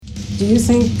Do you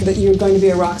think that you're going to be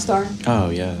a rock star?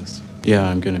 Oh, yes. Yeah,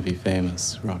 I'm going to be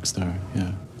famous. Rock star,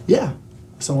 yeah. Yeah.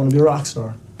 So I want to be a rock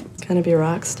star. Gonna be a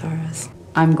rock star.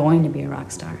 I'm going to be a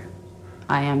rock star.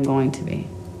 I am going to be.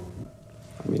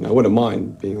 I mean, I wouldn't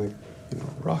mind being like, a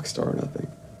rock star or nothing.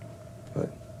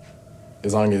 But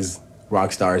as long as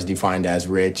rock star is defined as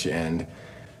rich and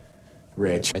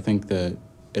rich. I think that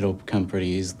it'll come pretty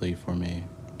easily for me,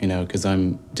 because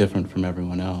I'm different from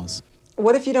everyone else.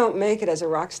 What if you don't make it as a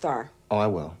rock star? Oh, I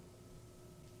will.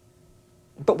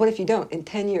 But what if you don't? In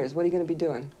 10 years, what are you going to be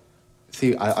doing?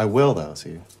 See, I will, though,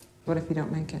 see. What if you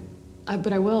don't make it?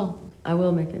 But I will. I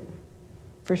will make it.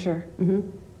 For sure.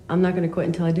 Mm-hmm. I'm not going to quit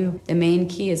until I do. The main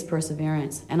key is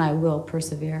perseverance, and I will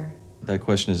persevere. That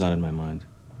question is not in my mind.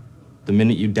 The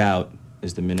minute you doubt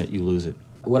is the minute you lose it.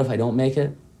 What if I don't make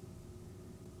it?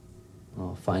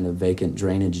 I'll find a vacant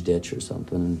drainage ditch or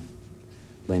something and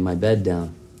lay my bed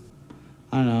down.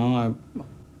 I don't know, I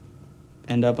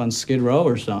end up on Skid Row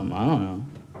or something. I don't know.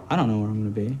 I don't know where I'm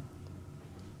going to be.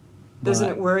 Doesn't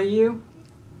it worry you?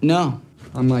 No.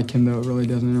 I'm like him, though. It really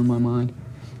doesn't enter my mind.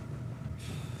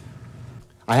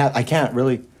 I can't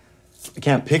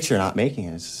picture not making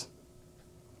it. It's,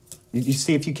 you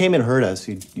see, if you came and heard us,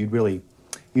 you'd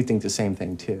think the same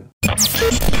thing, too.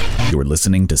 You're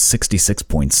listening to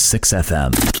 66.6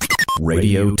 FM,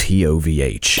 Radio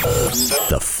TOVH,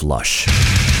 The Flush.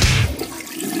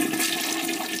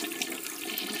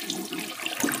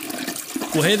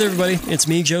 Well, hey there, everybody. It's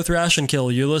me, Joe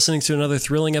Thrashenkill. You're listening to another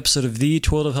thrilling episode of the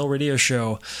Toilet of Hell Radio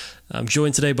Show. I'm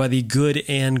joined today by the good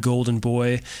and golden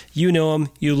boy. You know him.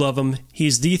 You love him.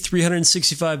 He's the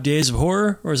 365 Days of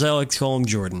Horror, or as I like to call him,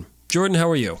 Jordan. Jordan, how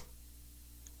are you?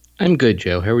 I'm good,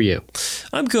 Joe. How are you?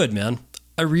 I'm good, man.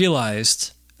 I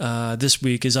realized this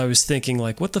week as I was thinking,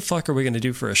 like, what the fuck are we going to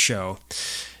do for a show?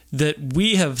 That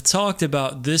we have talked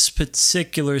about this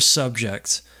particular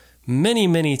subject many,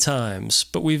 many times,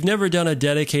 but we've never done a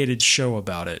dedicated show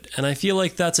about it. And I feel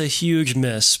like that's a huge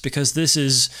miss because this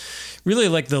is really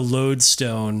like the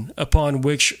lodestone upon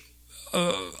which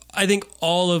I think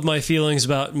all of my feelings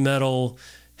about metal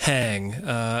hang,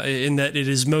 in that it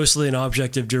is mostly an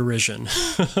object of derision.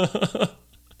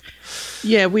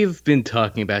 Yeah, we've been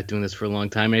talking about doing this for a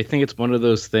long time. And I think it's one of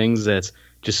those things that's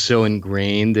just so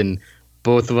ingrained in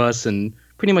both of us and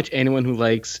pretty much anyone who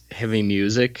likes heavy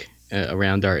music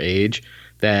around our age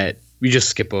that we just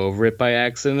skip over it by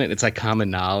accident. It's like common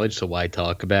knowledge, so why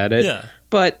talk about it? Yeah.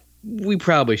 But we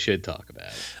probably should talk about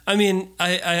it. I mean,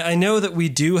 I know that we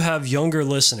do have younger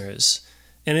listeners,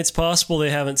 and it's possible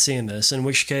they haven't seen this, in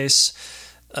which case,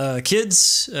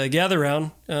 kids, gather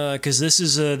around, because this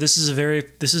is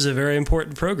a very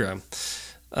important program.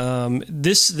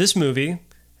 This movie,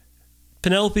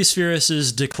 Penelope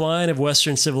Spheeris' Decline of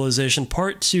Western Civilization,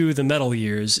 Part 2, The Metal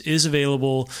Years, is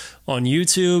available on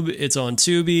YouTube. It's on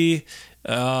Tubi.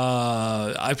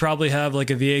 I probably have like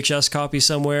a VHS copy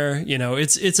somewhere.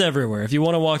 It's everywhere. If you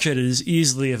want to watch it, it is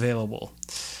easily available.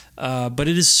 But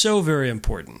it is so very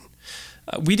important.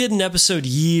 We did an episode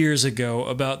years ago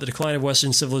about The Decline of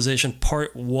Western Civilization,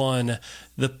 Part 1,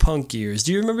 The Punk Years.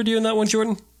 Do you remember doing that one,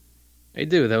 Jordan? I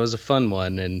do. That was a fun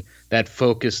one, and that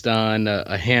focused on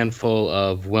a handful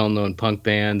of well-known punk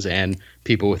bands and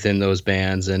people within those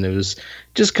bands, and it was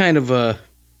just kind of a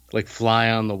like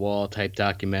fly-on-the-wall type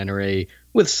documentary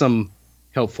with some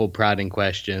helpful prodding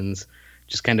questions,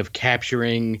 just kind of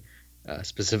capturing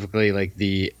specifically like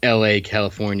the LA,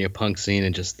 California punk scene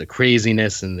and just the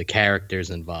craziness and the characters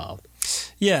involved.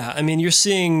 Yeah, I mean, you're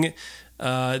seeing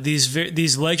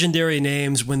these legendary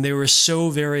names when they were so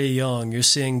very young. You're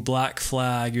seeing Black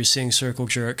Flag, you're seeing Circle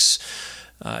Jerks,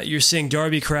 you're seeing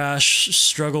Darby Crash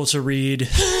struggle to read.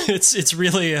 It's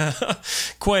really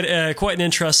quite an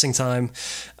interesting time.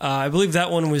 I believe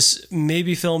that one was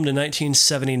maybe filmed in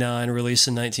 1979, released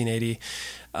in 1980.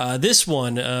 This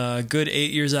one, good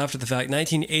 8 years after the fact,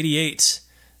 1988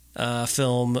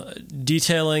 film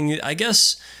detailing, I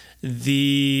guess,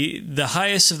 the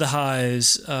highest of the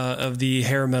highs of the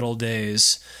hair metal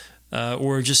days,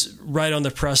 or just right on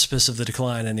the precipice of the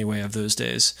decline anyway of those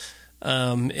days.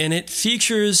 And it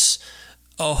features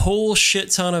a whole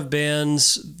shit ton of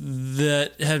bands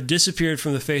that have disappeared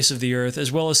from the face of the earth,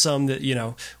 as well as some that,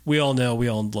 we all know, we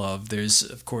all love. There's,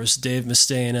 of course, Dave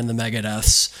Mustaine and the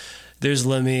Megadeths. There's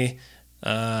Lemmy.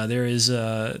 There's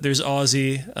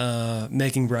Ozzy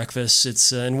making breakfast.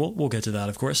 It's and we'll get to that,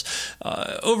 of course.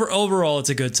 Overall, it's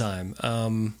a good time.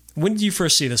 When did you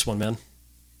first see this one, man?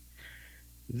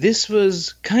 This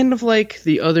was kind of like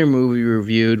the other movie we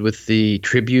reviewed with the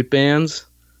tribute bands.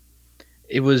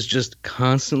 It was just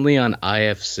constantly on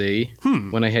IFC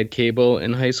when I had cable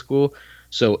in high school.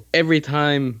 So every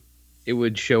time it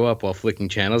would show up while flicking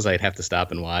channels, I'd have to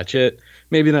stop and watch it.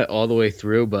 Maybe not all the way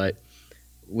through, but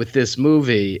with this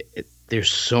movie, there's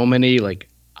so many like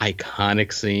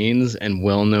iconic scenes and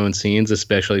well-known scenes,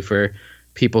 especially for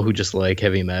people who just like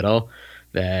heavy metal,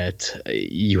 that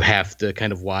you have to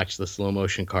kind of watch the slow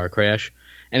motion car crash.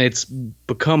 And it's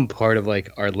become part of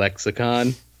like our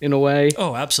lexicon in a way.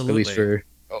 Oh, absolutely. At least for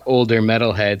older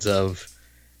metalheads of,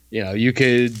 you know, you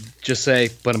could just say,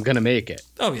 but I'm going to make it.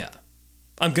 Oh, yeah.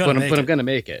 I'm going to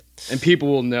make it. And people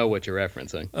will know what you're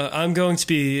referencing. I'm going to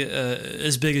be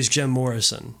as big as Jim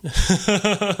Morrison.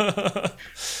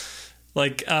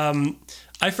 Like,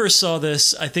 I first saw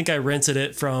this, I think I rented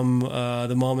it from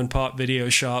the mom and pop video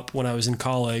shop when I was in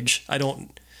college. I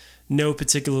don't know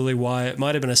particularly why. It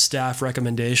might have been a staff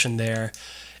recommendation there.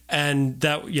 And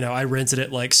that, you know, I rented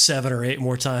it like 7 or 8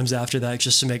 more times after that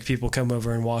just to make people come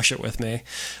over and watch it with me.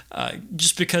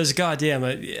 Just because, goddamn,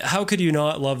 how could you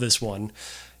not love this one?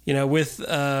 You know, with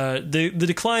the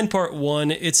Decline Part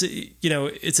 1, it's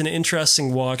an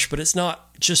interesting watch, but it's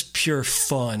not just pure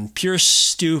fun, pure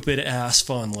stupid ass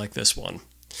fun like this one.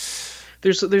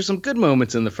 There's some good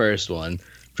moments in the first one,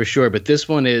 for sure, but this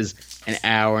one is an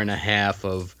hour and a half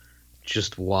of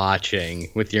just watching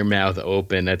with your mouth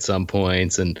open at some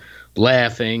points and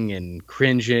laughing and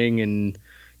cringing and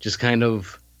just kind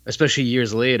of, especially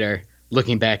years later,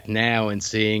 looking back now and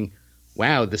seeing,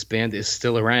 wow, this band is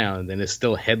still around and is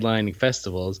still headlining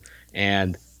festivals.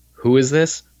 And who is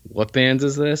this? What band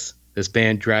is this? This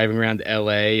band driving around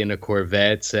LA in a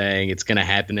Corvette saying it's going to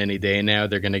happen any day now.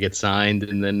 They're going to get signed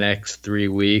in the next 3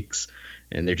 weeks,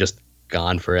 and they're just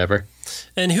gone forever.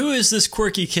 And who is this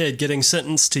quirky kid getting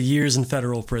sentenced to years in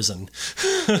federal prison?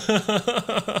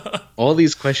 All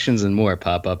these questions and more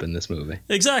pop up in this movie.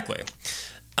 Exactly.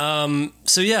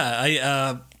 So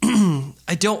yeah,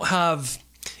 I don't have...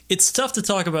 It's tough to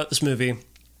talk about this movie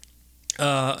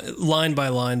line by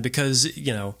line because,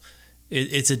 you know,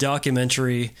 it's a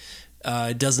documentary.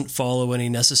 It doesn't follow any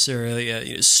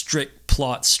necessarily strict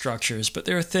plot structures, but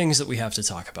there are things that we have to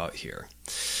talk about here.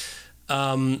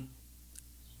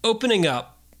 Opening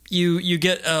up, you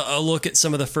get a look at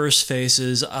some of the first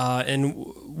faces, and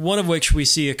one of which we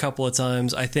see a couple of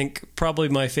times. I think probably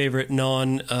my favorite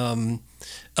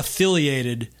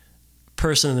non-affiliated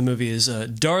person in the movie is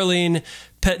Darlene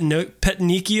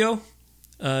Petnicchio.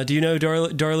 Do you know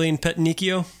Darlene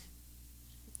Petnicchio?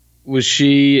 Was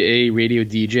she a radio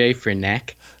DJ for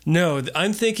NAC? No,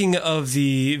 I'm thinking of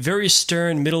the very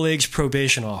stern middle-aged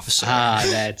probation officer. Ah,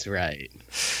 that's right.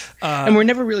 And we're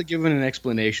never really given an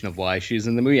explanation of why she's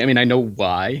in the movie. I mean, I know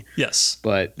why. Yes.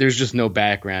 But there's just no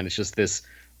background. It's just this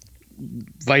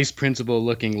vice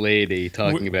principal-looking lady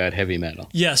talking about heavy metal.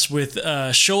 Yes, with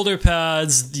shoulder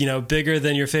pads, you know, bigger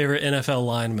than your favorite NFL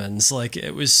linemen's. Like,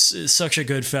 it was such a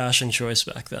good fashion choice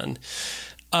back then.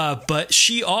 But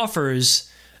she offers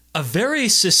a very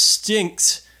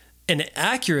succinct and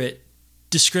accurate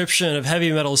description of heavy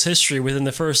metal's history within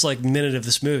the first like minute of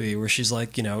this movie, where she's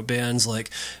like, you know, bands like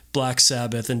Black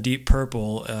Sabbath and Deep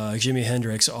Purple, Jimi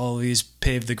Hendrix, all of these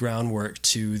paved the groundwork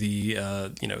to the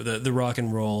the rock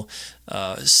and roll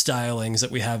stylings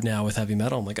that we have now with heavy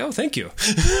metal. I'm like, oh, thank you.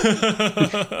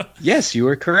 Yes, you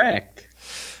are correct.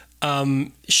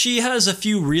 She has a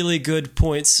few really good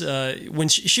points when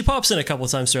she pops in a couple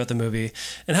of times throughout the movie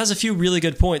and has a few really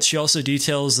good points. She also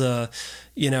details the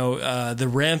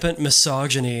rampant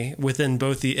misogyny within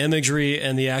both the imagery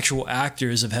and the actual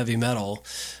actors of heavy metal,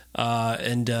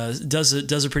 and does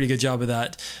a pretty good job of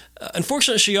that.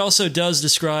 Unfortunately, she also does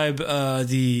describe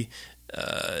the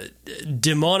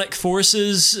demonic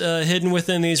forces hidden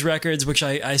within these records, which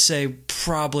I say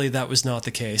probably that was not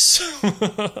the case.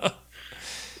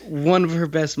 One of her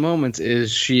best moments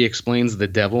is she explains the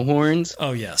devil horns.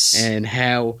 Oh, yes. And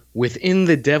how within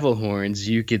the devil horns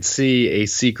you could see a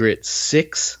secret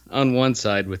 6 on one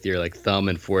side with your like thumb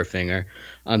and forefinger.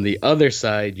 On the other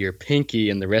side, your pinky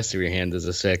and the rest of your hand is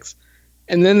a 6.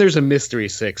 And then there's a mystery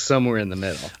 6 somewhere in the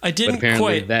middle. But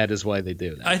apparently that is why they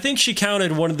do that. I think she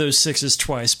counted one of those 6s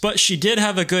twice, but she did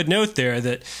have a good note there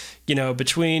that, you know,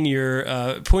 between your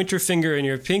pointer finger and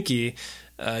your pinky,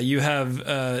 you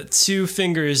have 2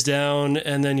 fingers down,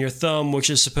 and then your thumb, which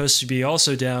is supposed to be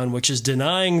also down, which is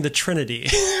denying the Trinity.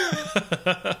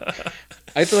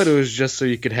 I thought it was just so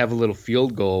you could have a little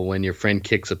field goal when your friend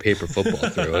kicks a paper football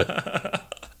through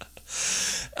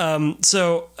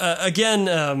it.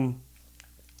 Again,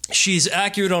 she's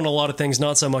accurate on a lot of things,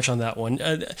 not so much on that one.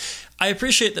 I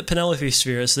appreciate that Penelope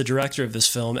Spheris, the director of this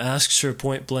film, asks her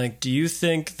point blank, do you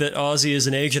think that Ozzy is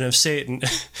an agent of Satan?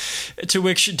 To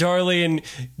which Darlene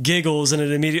giggles, and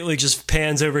it immediately just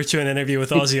pans over to an interview with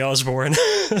Ozzy Osbourne.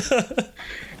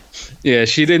 Yeah,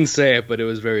 she didn't say it, but it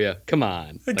was very, come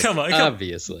on. Come on.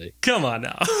 Obviously. Come on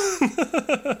now.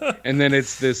 And then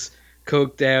it's this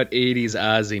coked out 80s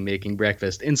Ozzy making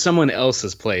breakfast in someone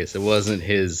else's place. It wasn't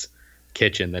his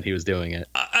kitchen that he was doing it.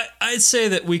 I'd say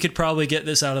that we could probably get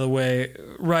this out of the way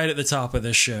right at the top of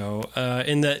this show,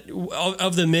 in that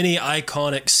of the many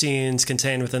iconic scenes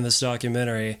contained within this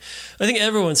documentary, I think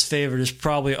everyone's favorite is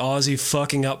probably Ozzy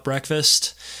fucking up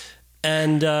breakfast.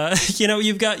 And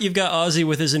you've got Ozzy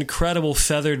with his incredible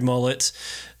feathered mullet,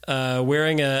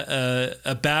 wearing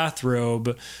a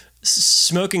bathrobe,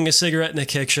 smoking a cigarette in the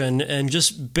kitchen, and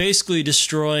just basically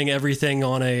destroying everything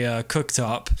on a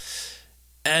cooktop.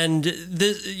 And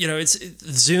the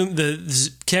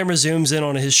camera zooms in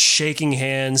on his shaking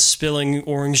hands, spilling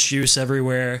orange juice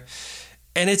everywhere.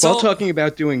 And it's all talking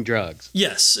about doing drugs.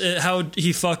 Yes, how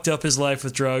he fucked up his life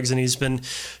with drugs, and he's been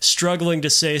struggling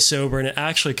to stay sober, and it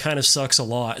actually kind of sucks a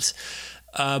lot.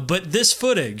 But this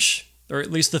footage, or at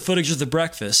least the footage of the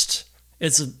breakfast,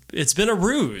 it's been a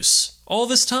ruse all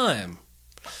this time.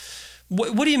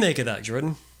 What do you make of that,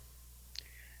 Jordan?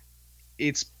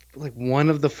 It's like one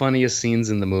of the funniest scenes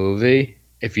in the movie,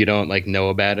 if you don't know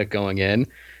about it going in.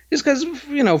 Just because,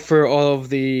 for all of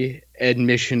the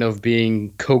admission of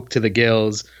being coked to the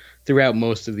gills throughout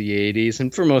most of the 80s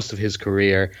and for most of his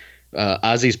career,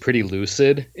 Ozzy's pretty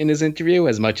lucid in his interview,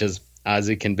 as much as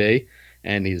Ozzy can be.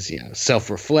 And he's,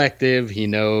 self-reflective. He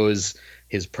knows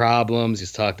his problems.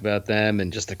 He's talked about them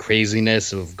and just the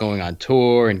craziness of going on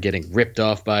tour and getting ripped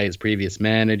off by his previous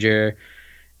manager.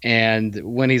 And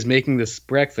when he's making this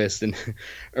breakfast, and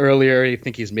earlier I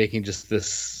think he's making just this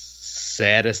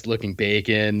saddest looking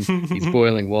bacon, he's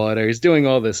boiling water, he's doing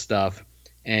all this stuff,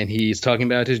 and he's talking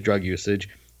about his drug usage,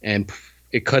 and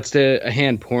it cuts to a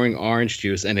hand pouring orange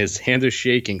juice, and his hand is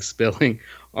shaking, spilling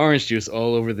orange juice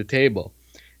all over the table.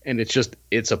 And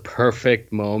it's a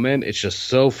perfect moment. It's just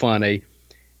so funny,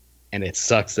 and it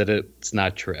sucks that it's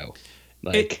not true.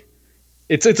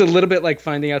 It's a little bit like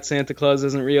finding out Santa Claus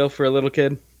isn't real for a little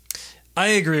kid. I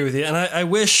agree with you, and I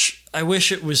wish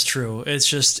it was true.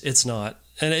 It's not.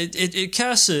 And it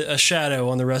casts a shadow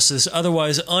on the rest of this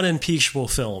otherwise unimpeachable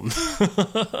film.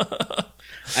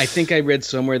 I think I read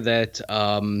somewhere that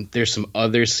there's some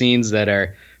other scenes that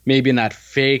are maybe not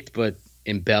faked, but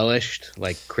embellished,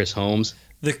 like Chris Holmes.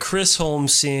 The Chris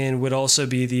Holmes scene would also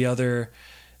be the other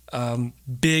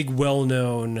big,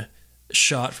 well-known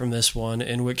shot from this one,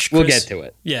 in which Chris, we'll get to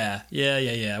it. Yeah.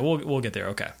 We'll get there.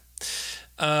 Okay.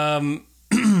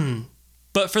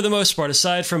 But for the most part,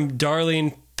 aside from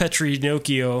Darlene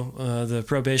Petrinocchio, the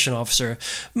probation officer,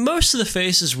 most of the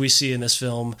faces we see in this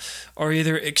film are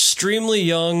either extremely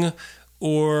young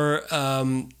or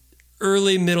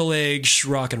early middle-aged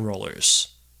rock and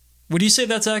rollers. Would you say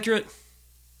that's accurate?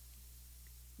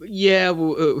 Yeah,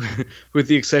 with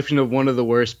the exception of one of the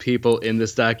worst people in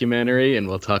this documentary, and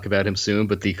we'll talk about him soon,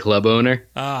 but the club owner.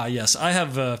 Ah, yes. I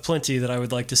have plenty that I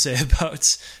would like to say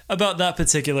about that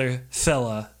particular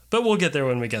fella, but we'll get there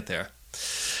when we get there.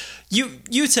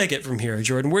 You take it from here,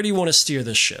 Jordan. Where do you want to steer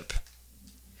this ship?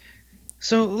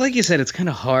 So, like you said, it's kind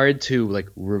of hard to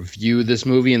review this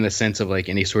movie in the sense of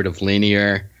any sort of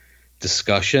linear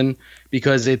discussion,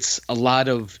 because it's a lot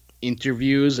of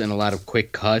interviews and a lot of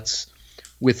quick cuts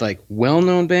with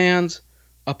well-known bands,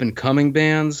 up-and-coming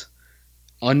bands,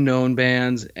 unknown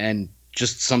bands, and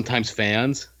just sometimes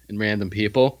fans and random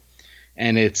people.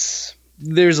 And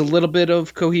there's a little bit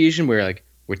of cohesion where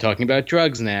we're talking about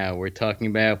drugs now, we're talking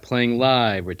about playing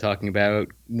live, we're talking about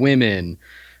women,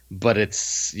 but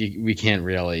we can't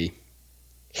really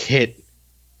hit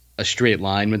a straight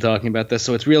line when talking about this.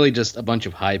 So it's really just a bunch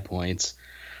of high points.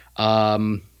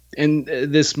 And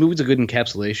this movie's a good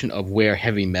encapsulation of where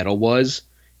heavy metal was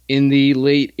in the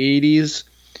late 80s,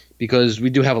 because we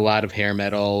do have a lot of hair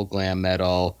metal, glam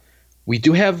metal. We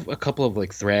do have a couple of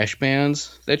thrash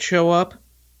bands that show up.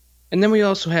 And then we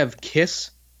also have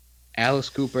Kiss, Alice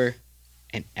Cooper,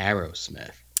 and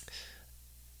Aerosmith.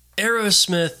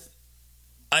 Aerosmith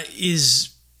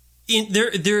is in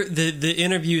the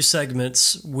interview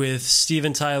segments with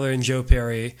Steven Tyler and Joe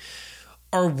Perry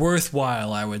are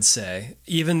worthwhile, I would say,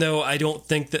 even though I don't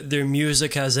think that their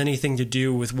music has anything to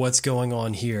do with what's going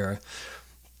on here.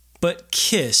 But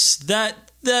Kiss,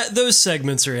 those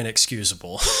segments are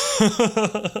inexcusable.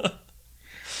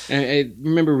 And I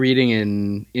remember reading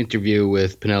an interview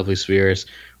with Penelope Spheres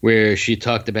where she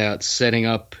talked about setting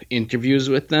up interviews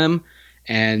with them,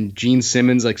 and Gene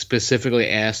Simmons specifically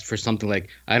asked for something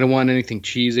I don't want anything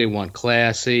cheesy, I want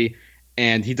classy.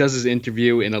 And he does his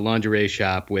interview in a lingerie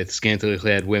shop with scantily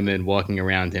clad women walking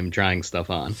around him trying stuff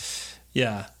on.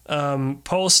 Yeah.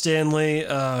 Paul Stanley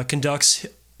conducts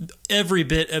every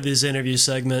bit of his interview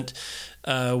segment,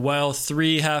 while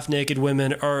 3 half-naked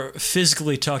women are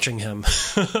physically touching him.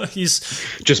 He's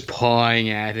just pawing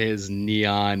at his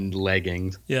neon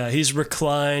leggings. Yeah, he's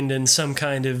reclined in some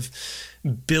kind of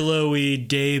billowy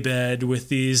daybed with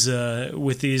these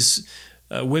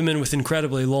women with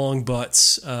incredibly long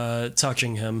butts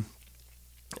touching him.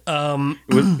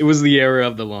 It was the era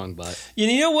of the long butt.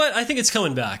 You know what? I think it's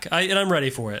coming back, and I'm ready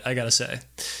for it. I gotta say,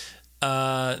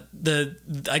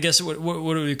 I guess what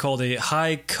do we call a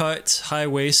high cut, high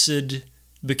waisted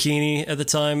bikini at the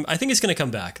time? I think it's gonna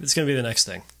come back. It's gonna be the next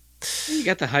thing. You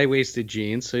got the high waisted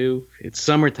jeans, so it's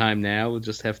summertime now. We'll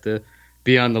just have to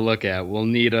be on the lookout. We'll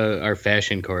need our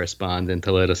fashion correspondent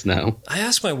to let us know. I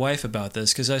asked my wife about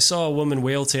this because I saw a woman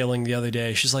whale tailing the other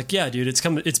day. She's like, "Yeah, dude, it's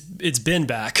coming. It's been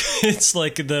back. It's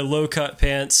like the low cut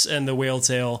pants and the whale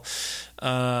tail."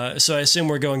 So I assume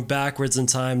we're going backwards in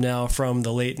time now from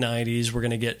the late 90s. We're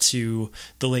gonna get to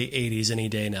the late 80s any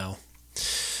day now.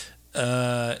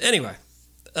 Anyway,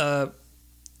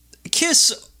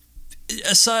 Kiss,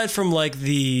 aside from like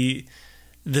the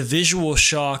visual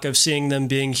shock of seeing them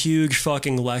being huge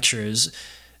fucking lectures,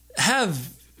 have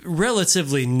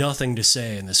relatively nothing to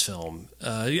say in this film.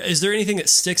 Is there anything that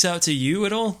sticks out to you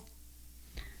at all?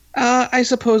 I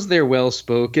suppose they're well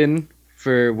spoken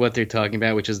for what they're talking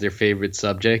about, which is their favorite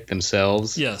subject,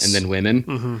 themselves, yes, and then women.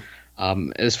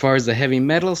 Mm-hmm. As far as the heavy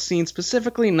metal scene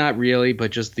specifically, not really,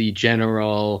 but just the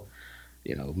general,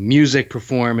 music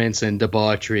performance and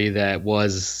debauchery that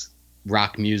was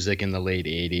rock music in the late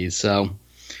 80s. So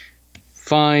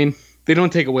fine. They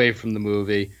don't take away from the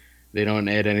movie. They don't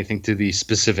add anything to the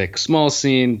specific small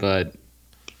scene, but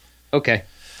okay.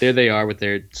 There they are with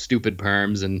their stupid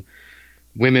perms and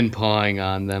women pawing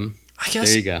on them. I guess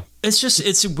there you go.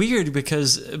 It's weird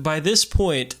because by this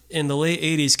point in the late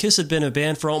 80s, Kiss had been a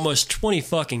band for almost 20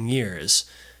 fucking years.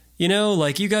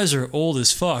 Like you guys are old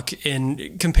as fuck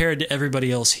compared to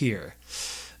everybody else here.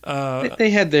 They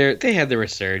had their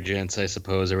resurgence, I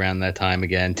suppose, around that time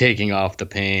again, taking off the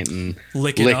paint and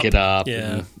lick it up.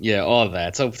 Yeah, all of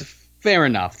that. So fair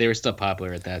enough. They were still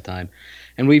popular at that time.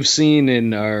 And we've seen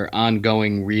in our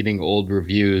ongoing reading old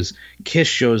reviews, Kiss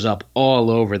shows up all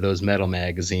over those metal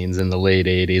magazines in the late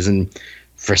 80s. And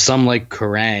for some like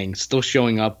Kerrang, still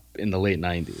showing up in the late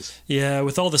 90s. Yeah,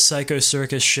 with all the Psycho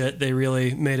Circus shit, they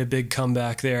really made a big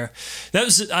comeback there.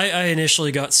 I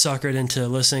initially got suckered into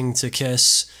listening to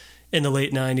Kiss in the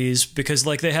late 90s because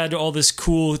like they had all this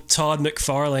cool Todd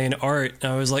McFarlane art,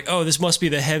 and I was like, oh, this must be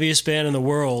the heaviest band in the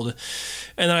world.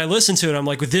 And then I listened to it, I'm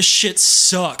like, well, this shit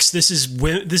sucks. This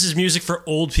is music for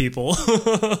old people.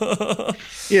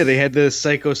 Yeah, they had the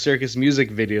Psycho Circus music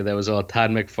video that was all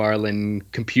Todd McFarlane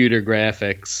computer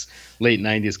graphics, late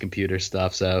 90s computer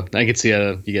stuff. So I could see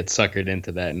how you get suckered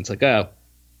into that, and it's like, oh,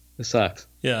 this sucks.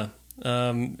 Yeah.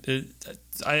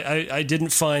 I didn't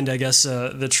find, I guess,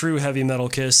 the true heavy metal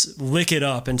Kiss lick it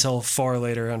up until far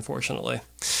later, unfortunately.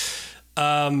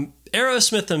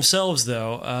 Aerosmith themselves,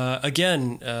 though,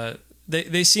 again,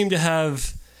 they seem to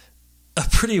have a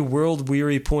pretty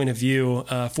world-weary point of view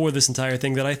for this entire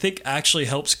thing that I think actually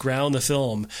helps ground the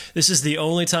film. This is the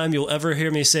only time you'll ever hear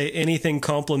me say anything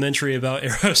complimentary about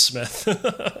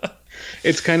Aerosmith.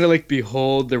 It's kind of like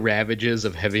behold the ravages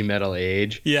of heavy metal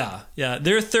age. Yeah.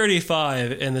 They're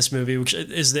 35 in this movie, which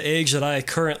is the age that I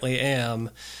currently am,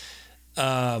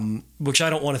 which I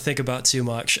don't want to think about too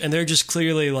much. And they're just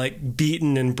clearly like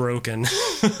beaten and broken.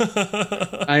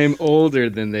 I am older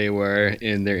than they were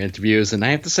in their interviews, and I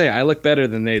have to say I look better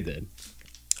than they did.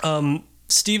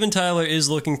 Steven Tyler is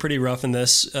looking pretty rough in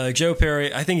this. Joe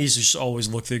Perry, I think he's just always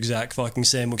looked the exact fucking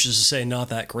same, which is to say not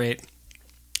that great.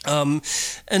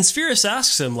 And Spheris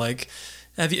asks him, like,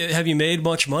 have you made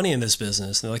much money in this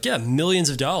business? And they're like, yeah, millions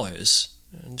of dollars.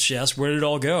 And she asks, where did it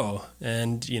all go?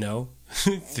 And,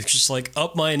 they're just like,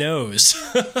 up my nose.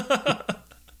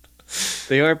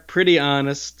 They are pretty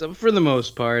honest, for the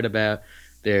most part, about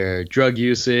their drug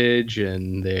usage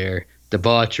and their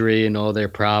debauchery and all their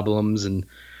problems. And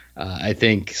I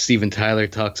think Steven Tyler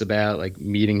talks about like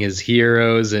meeting his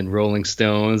heroes and Rolling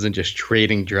Stones and just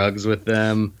trading drugs with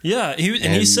them. Yeah,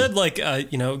 he said like,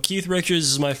 Keith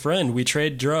Richards is my friend. We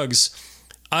trade drugs.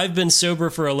 I've been sober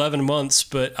for 11 months,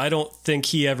 but I don't think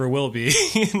he ever will be.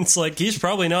 It's like he's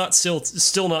probably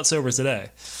still not sober today.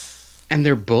 And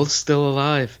they're both still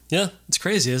alive. Yeah, it's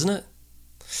crazy, isn't it?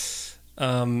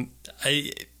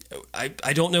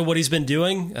 I don't know what he's been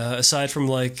doing aside from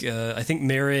like I think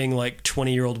marrying like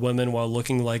 20-year-old women while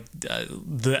looking like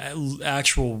the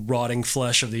actual rotting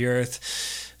flesh of the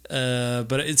earth.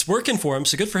 But it's working for him,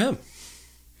 so good for him.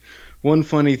 One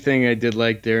funny thing I did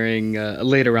like during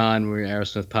later on where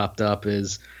Aerosmith popped up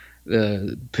is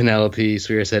Penelope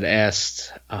Spheres had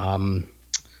asked,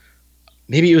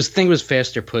 maybe I think it was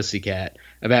Faster Pussycat,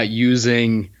 about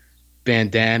using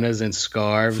bandanas and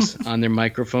scarves on their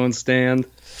microphone stand,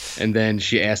 and then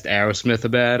she asked Aerosmith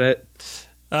about it.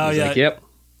 Oh, He's yeah. like, yep.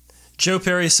 Joe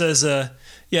Perry says,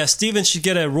 yeah, Steven should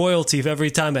get a royalty every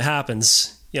time it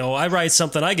happens. You know, I write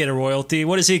something, I get a royalty.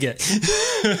 What does he get?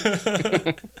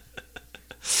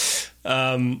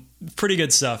 Pretty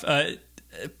good stuff.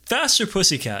 Faster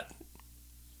Pussycat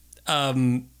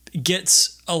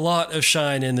gets a lot of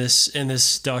shine in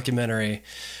this documentary.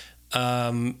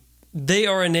 They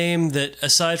are a name that,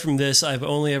 aside from this, I've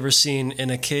only ever seen in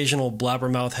occasional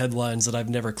blabbermouth headlines that I've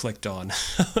never clicked on.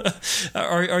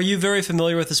 Are you very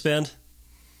familiar with this band?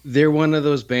 They're one of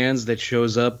those bands that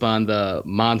shows up on the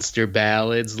Monster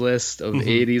Ballads list of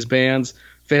 80s bands.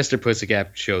 Faster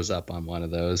Pussycat shows up on one of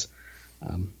those.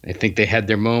 I think they had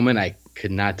their moment. I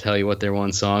could not tell you what their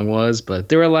one song was, but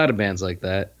there were a lot of bands like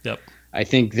that. Yep. I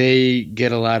think they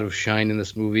get a lot of shine in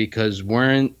this movie because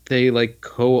weren't they like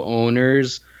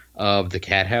co-owners of the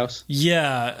Cat House?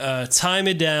 Yeah, Tie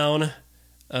Me Down.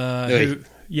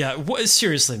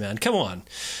 Seriously, man, come on.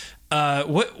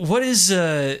 What is?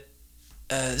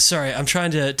 Sorry, I'm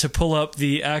trying to pull up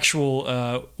the actual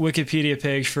Wikipedia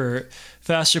page for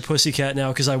Faster Pussycat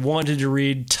now because I wanted to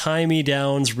read Tie Me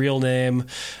Down's real name.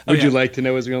 Would you like to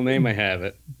know his real name? I have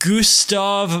it.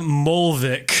 Gustav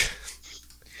Molvik.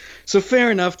 So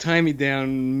fair enough, Tie Me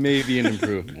Down may be an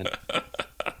improvement.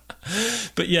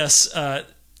 But yes,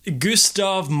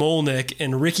 Gustav Molnik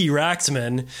and Ricky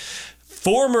Rachtman,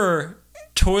 former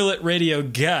Toilet Radio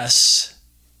guests,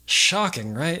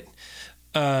 shocking, right?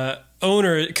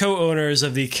 Co-owners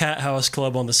of the Cat House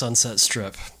Club on the Sunset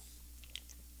Strip.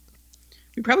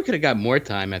 We probably could have got more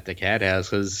time at the Cat House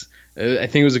because I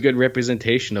think it was a good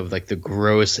representation of like the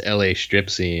gross LA strip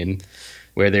scene,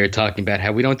 where they were talking about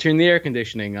how we don't turn the air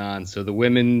conditioning on, so the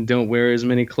women don't wear as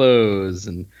many clothes,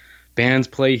 and bands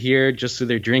play here just so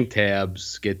their drink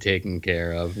tabs get taken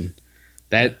care of. And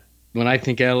that, when I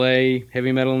think LA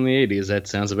heavy metal in the 80s, that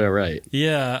sounds about right.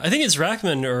 Yeah, I think it's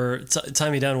Rackman or Tie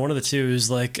Me Down, one of the two, is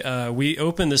like, we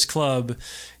opened this club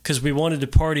because we wanted to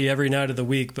party every night of the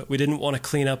week, but we didn't want to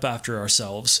clean up after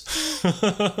ourselves.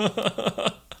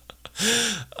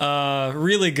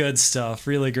 Really good stuff.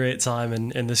 Really great time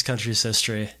in this country's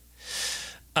history.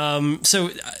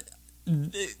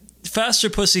 Faster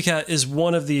Pussycat is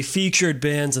one of the featured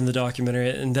bands in the documentary,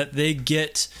 and that they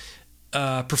get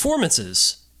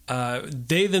performances.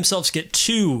 They themselves get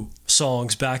 2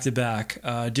 songs back to back,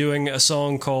 doing a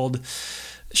song called,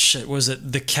 was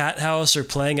it The Cat House or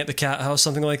Playing at the Cat House,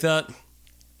 something like that?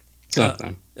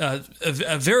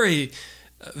 A very,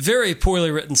 very poorly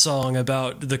written song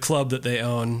about the club that they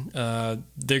own.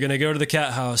 They're going to go to the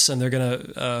Cat House and they're going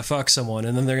to fuck someone,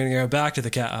 and then they're going to go back to the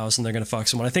Cat House and they're going to fuck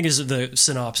someone. I think is the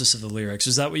synopsis of the lyrics.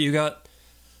 Is that what you got?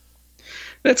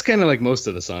 That's kind of like most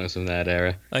of the songs from that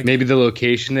era. Like, maybe the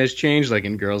location has changed, like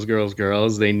in Girls, Girls,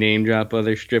 Girls, they name drop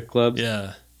other strip clubs.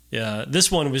 Yeah.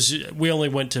 This one we only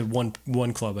went to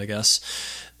one club, I guess.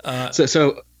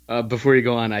 So before you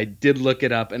go on, I did look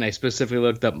it up, and I specifically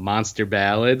looked up Monster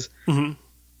Ballads. Mm-hmm.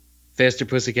 Faster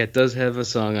Pussycat does have a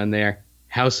song on there,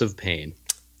 House of Pain.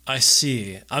 I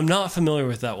see. I'm not familiar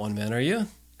with that one, man. Are you?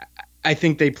 I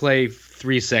think they play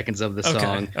 3 seconds of the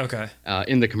song. Okay.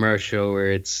 In the commercial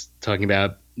where it's talking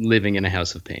about living in a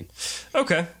house of pain.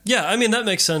 Okay. Yeah, I mean, that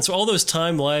makes sense. All those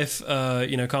Time Life,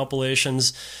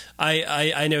 compilations,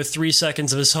 I know 3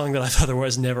 seconds of a song that I've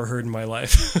otherwise never heard in my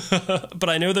life. But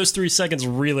I know those 3 seconds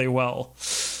really well.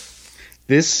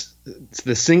 The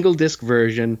single disc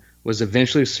version was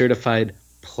eventually certified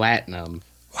platinum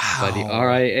by the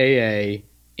RIAA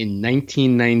in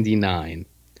 1999.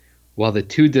 While the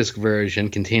 2-disc version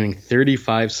containing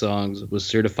 35 songs was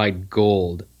certified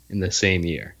gold in the same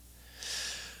year.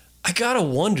 I gotta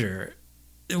wonder,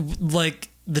 like,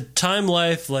 the Time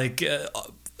Life,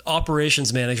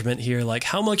 operations management here, like,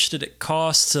 how much did it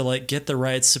cost to, like, get the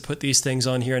rights to put these things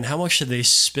on here, and how much did they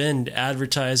spend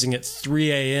advertising at 3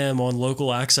 a.m. on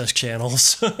local access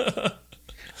channels?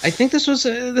 I think this was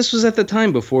at the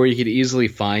time before you could easily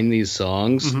find these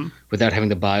songs without having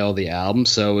to buy all the albums.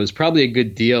 So it was probably a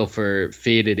good deal for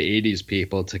faded 80s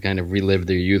people to kind of relive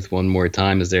their youth one more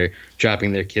time as they're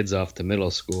dropping their kids off to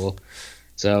middle school.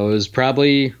 So it was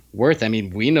probably worth. I mean,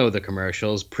 we know the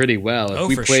commercials pretty well. If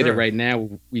we played it right now,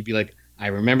 we'd be like, I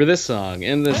remember this song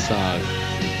and this song.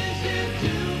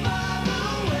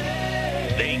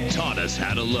 They taught us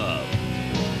how to love.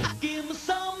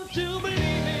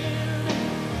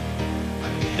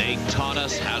 They taught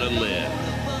us how to live.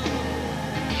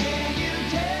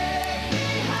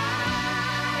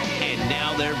 And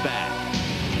now they're back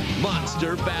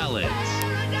Monster Ballads.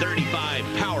 35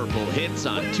 powerful hits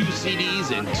on 2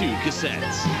 CDs and 2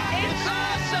 cassettes. It's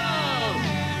awesome!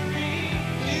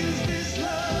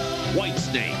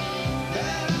 Whitesnake.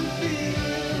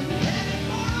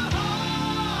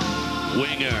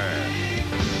 Winger.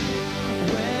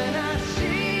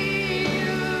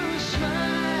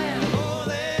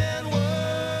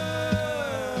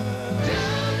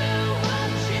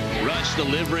 Rush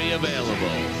delivery available.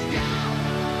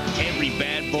 Every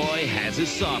bad boy has his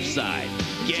soft side.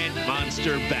 Get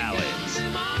Monster Ballads.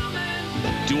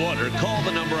 To order, call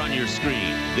the number on your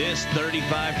screen. This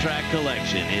 35-track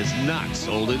collection is not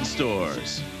sold in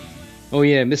stores. Oh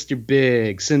yeah, Mr.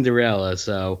 Big, Cinderella.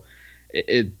 So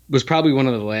it was probably one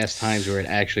of the last times where it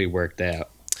actually worked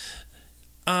out.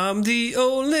 I'm the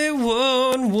only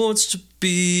one wants to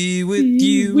be with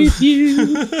you.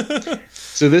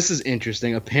 So this is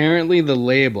interesting. Apparently the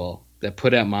label that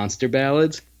put out Monster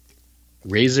Ballads,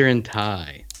 Razor and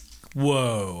Tie.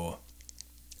 Whoa.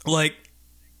 Like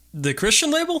the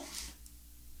Christian label?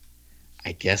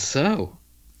 I guess so.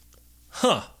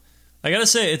 Huh. I gotta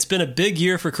say, it's been a big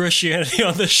year for Christianity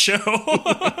on this show.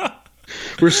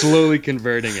 We're slowly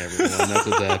converting everyone. That's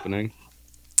what's happening.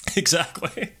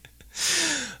 Exactly.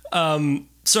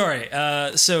 Sorry.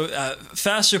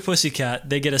 Faster Pussycat,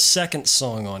 they get a second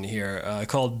song on here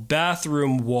called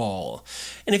Bathroom Wall.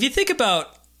 And if you think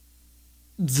about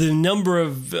the number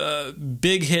of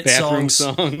big hit songs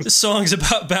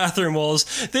about bathroom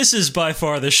walls, this is by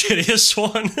far the shittiest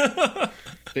one.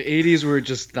 The 80s were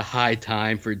just the high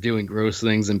time for doing gross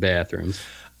things in bathrooms.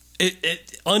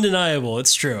 It undeniable.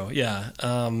 It's true. Yeah.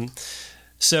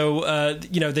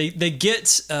 They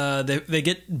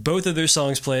get both of their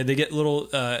songs played. They get little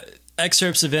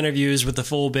excerpts of interviews with the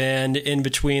full band in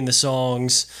between the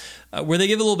songs, where they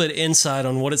give a little bit of insight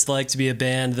on what it's like to be a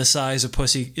band the size of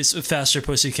Faster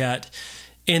Pussycat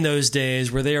in those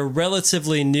days, where they are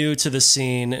relatively new to the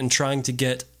scene and trying to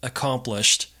get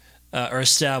accomplished or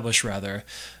established rather.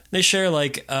 They share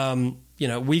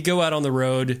we go out on the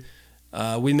road,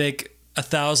 we make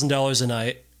 $1,000 a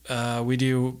night. We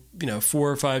do,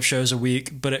 4 or 5 shows a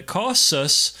week, but it costs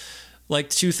us like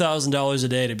 $2,000 a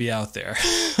day to be out there.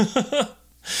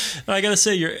 I gotta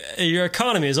say, your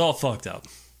economy is all fucked up.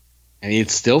 I mean,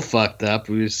 it's still fucked up.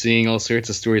 We're seeing all sorts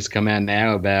of stories come out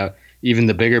now about even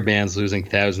the bigger bands losing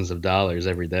thousands of dollars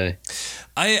every day.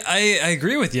 I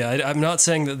agree with you. I'm not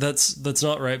saying that's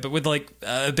not right, but with like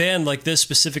a band like this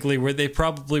specifically, where they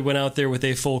probably went out there with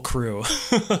a full crew.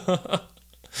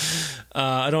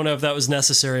 I don't know if that was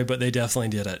necessary, but they definitely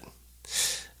did it.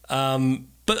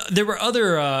 But there were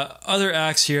other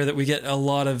acts here that we get a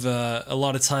lot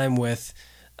of time with.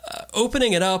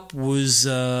 Opening it up was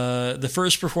the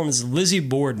first performance of Lizzie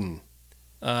Borden.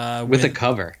 With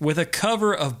a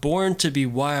cover of Born to Be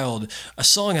Wild, a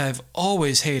song I've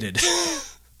always hated.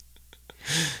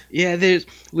 Yeah,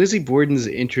 Lizzie Borden's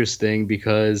interesting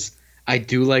because I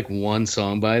do like one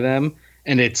song by them,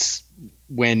 and it's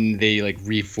when they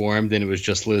reformed and it was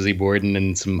just Lizzie Borden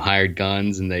and some hired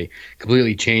guns, and they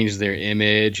completely changed their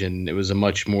image, and it was a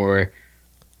much more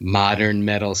modern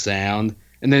metal sound.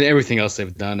 And then everything else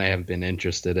they've done I haven't been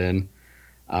interested in.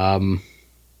 And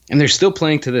they're still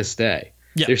playing to this day.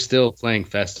 Yeah. They're still playing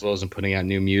festivals and putting out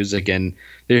new music. And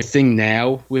their thing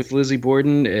now with Lizzie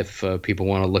Borden, if people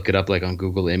want to look it up on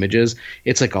Google Images,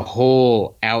 it's like a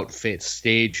whole outfit,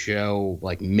 stage show,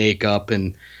 makeup.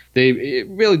 And they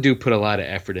really do put a lot of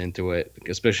effort into it,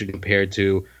 especially compared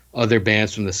to other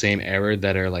bands from the same era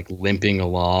that are limping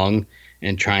along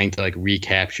and trying to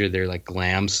recapture their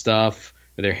glam stuff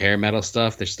or their hair metal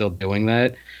stuff. They're still doing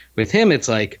that. With him, it's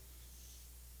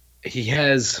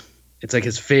it's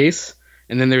his face,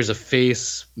 and then there's a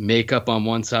face makeup on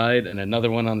one side and another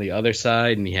one on the other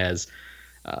side, and he has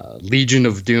Legion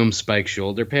of Doom spike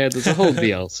shoulder pads. It's a whole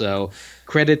deal. So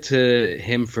credit to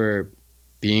him for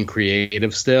being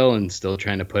creative still and still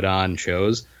trying to put on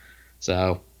shows.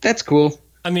 So that's cool.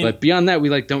 I mean, but beyond that, we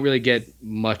don't really get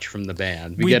much from the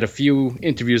band. We get a few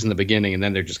interviews in the beginning, and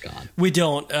then they're just gone. We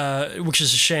don't, which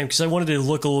is a shame, because I wanted to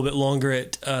look a little bit longer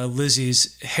at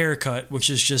Lizzie's haircut, which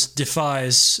is just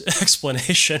defies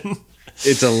explanation.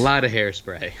 It's a lot of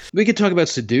hairspray. We could talk about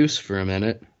Seduce for a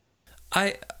minute.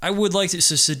 I would like to.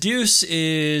 So Seduce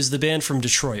is the band from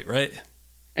Detroit, right?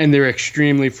 And they're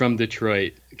extremely from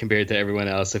Detroit compared to everyone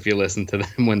else if you listen to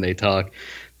them when they talk.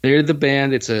 They're the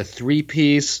band. It's a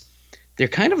 3-piece. They're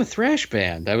kind of a thrash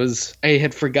band. I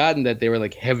had forgotten that they were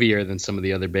heavier than some of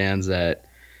the other bands that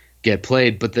get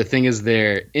played, but the thing is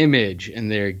their image and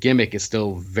their gimmick is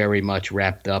still very much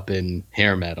wrapped up in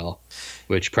hair metal,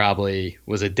 which probably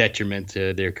was a detriment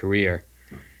to their career.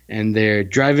 and they're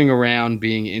driving around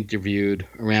being interviewed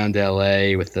around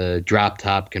LA with a drop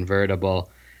top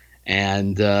convertible.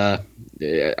 And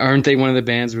aren't they one of the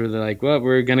bands where they're like, well,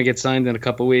 we're going to get signed in a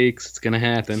couple weeks. It's going to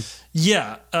happen.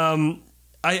 Yeah.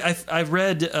 I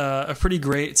read a pretty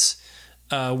great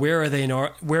Where Are They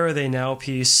Now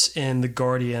piece in The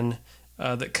Guardian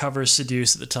that covers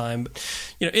Seduce at the time. But,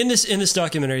 in this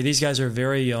documentary, these guys are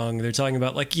very young. They're talking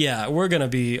about we're going to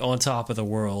be on top of the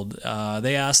world.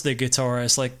 They asked the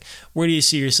guitarist, where do you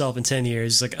see yourself in 10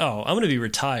 years? He's like, I'm going to be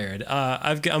retired.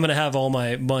 I'm going to have all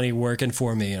my money working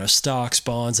for me, stocks,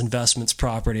 bonds, investments,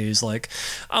 properties.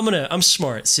 I'm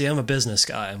smart. See, I'm a business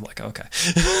guy. I'm like, okay.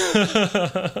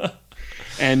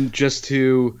 And just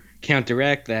to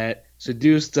counteract that,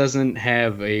 Seduce doesn't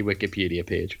have a Wikipedia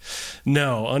page.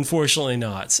 No, unfortunately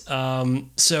not.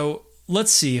 So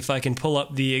let's see if I can pull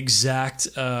up the exact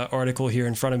article here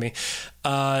in front of me.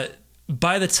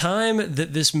 By the time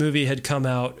that this movie had come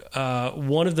out,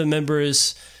 one of the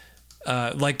members,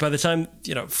 by the time,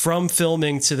 from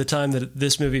filming to the time that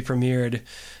this movie premiered,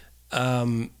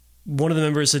 one of the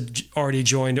members had already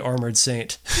joined Armored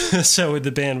Saint. So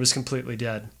the band was completely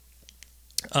dead.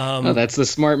 That's the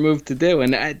smart move to do.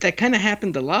 And that kind of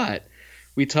happened a lot.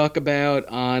 We talk about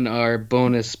on our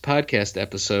bonus podcast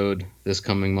episode this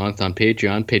coming month on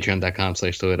Patreon,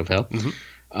 patreon.com/theweightofhell.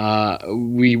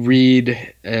 Mm-hmm. We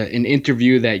read an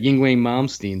interview that Yngwie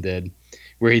Malmsteen did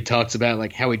where he talks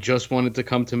about how he just wanted to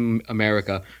come to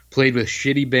America, played with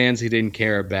shitty bands he didn't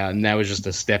care about, and that was just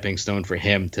a stepping stone for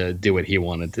him to do what he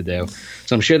wanted to do.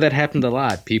 So I'm sure that happened a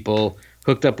lot. People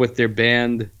hooked up with their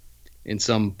band in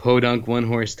some podunk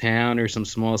one-horse town or some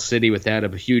small city without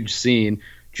a huge scene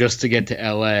just to get to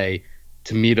LA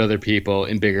to meet other people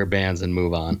in bigger bands and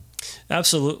move on.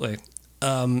 Absolutely.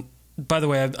 By the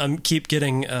way, I keep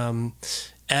getting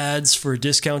ads for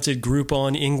discounted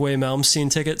Groupon Yngwie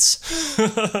Malmsteen tickets.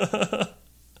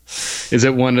 Is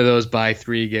it one of those buy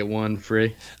 3 get 1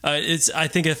 free? I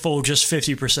think a full just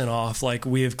 50% off.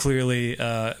 We have clearly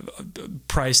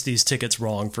priced these tickets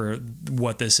wrong for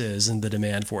what this is and the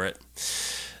demand for it.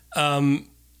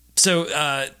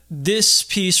 So this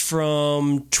piece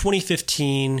from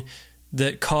 2015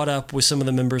 that caught up with some of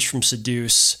the members from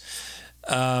Seduce.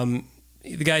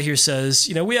 The guy here says,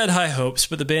 we had high hopes,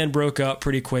 but the band broke up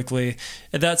pretty quickly.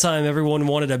 At that time, everyone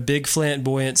wanted a big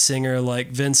flamboyant singer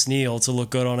like Vince Neil to look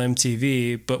good on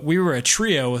MTV, but we were a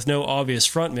trio with no obvious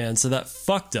frontman, so that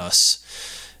fucked us.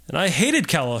 And I hated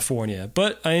California,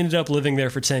 but I ended up living there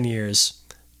for 10 years.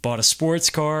 Bought a sports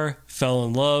car, fell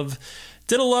in love,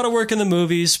 did a lot of work in the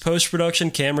movies, post-production,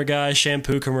 camera guy,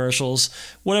 shampoo commercials,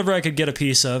 whatever I could get a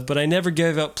piece of, but I never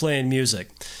gave up playing music.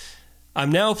 I'm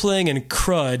now playing in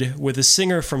Crud with a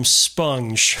singer from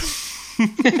Sponge.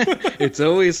 It's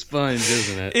always Sponge,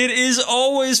 isn't it? It is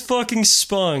always fucking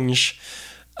Sponge.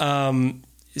 It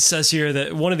says here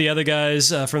that one of the other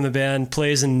guys from the band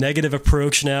plays in Negative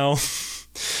Approach now.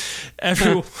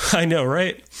 I know,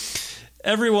 right?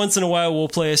 Every once in a while we'll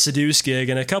play a Seduce gig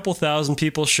and a couple thousand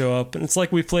people show up and it's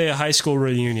like we play a high school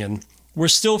reunion. We're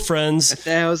still friends.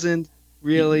 1,000?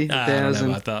 Really? 1,000? I don't know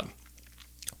about that.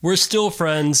 We're still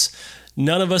friends.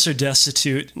 None of us are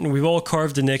destitute, and we've all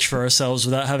carved a niche for ourselves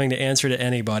without having to answer to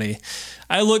anybody.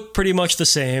 I look pretty much the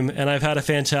same, and I've had a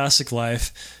fantastic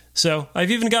life. So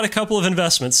I've even got a couple of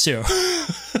investments, too.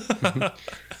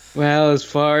 Well, as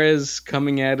far as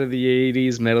coming out of the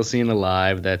 80s metal scene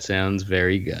alive, that sounds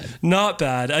very good. Not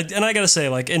bad. And I gotta say,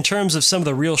 in terms of some of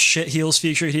the real shit heels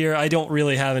featured here, I don't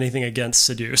really have anything against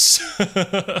Seduce.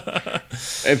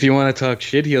 If you want to talk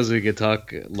shit heels, we could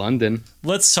talk London.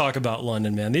 Let's talk about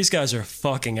London, man. These guys are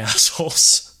fucking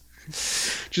assholes.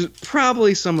 Just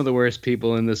probably some of the worst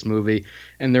people in this movie,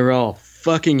 and they're all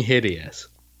fucking hideous.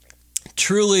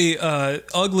 Truly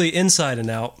ugly inside and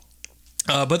out.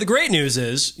 But the great news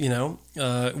is,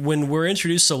 when we're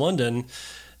introduced to London,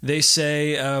 they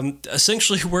say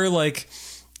essentially we're like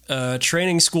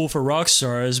training school for rock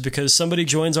stars because somebody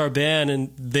joins our band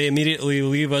and they immediately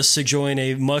leave us to join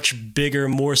a much bigger,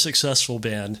 more successful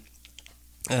band.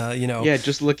 Yeah,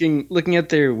 just looking at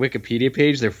their Wikipedia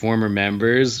page, their former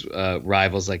members,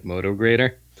 rivals like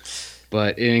Motograder,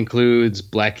 but it includes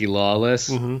Blackie Lawless,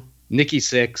 mm-hmm. Nikki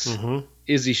Sixx, mm-hmm.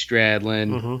 Izzy Stradlin,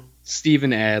 mm-hmm.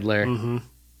 Steven Adler, mm-hmm.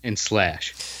 and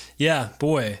Slash. Yeah,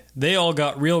 boy, they all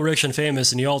got real rich and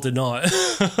famous, and y'all did not.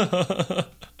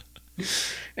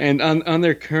 And on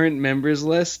their current members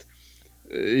list,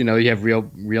 you have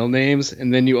real names,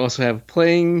 and then you also have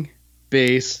playing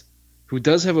bass, who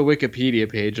does have a Wikipedia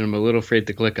page, and I'm a little afraid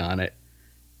to click on it,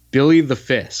 Billy the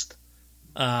Fist.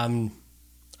 I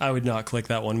would not click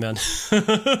that one, man.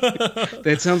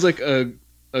 That sounds like a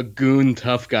a goon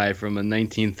tough guy from a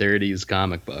 1930s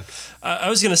comic book. I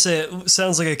was gonna say it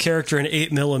sounds like a character in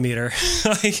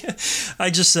 8mm. I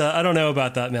don't know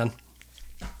about that, man.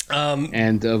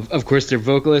 And of course, their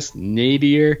vocalist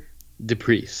Nadir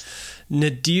DePriest.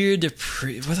 Nadir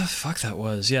DePriest. What the fuck that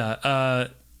was? Yeah.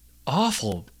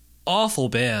 Awful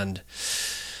band.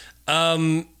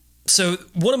 So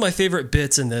one of my favorite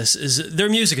bits in this is their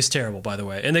music is terrible, by the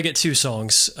way, and they get two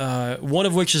songs. One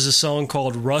of which is a song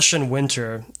called "Russian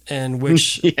Winter," in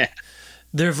which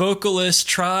their vocalist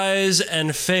tries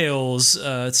and fails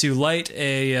to light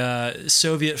a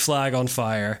Soviet flag on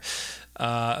fire.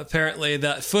 Apparently,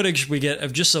 that footage we get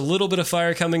of just a little bit of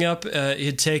fire coming up, it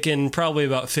had taken probably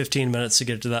about 15 minutes to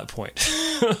get to that point.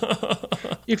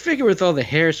 You'd figure with all the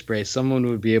hairspray, someone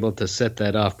would be able to set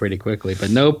that off pretty quickly, but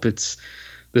nope,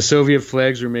 the Soviet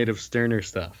flags were made of sterner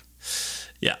stuff.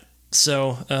 Yeah.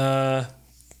 So,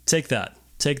 take that,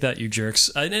 you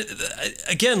jerks.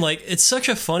 Again, like, it's such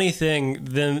a funny thing,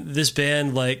 this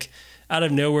band, like, out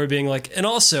of nowhere being like, and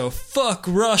also, fuck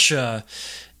Russia.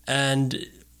 And,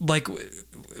 like,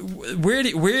 where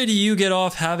do you get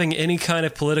off having any kind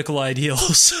of political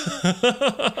ideals?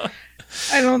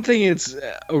 I don't think it's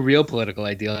a real political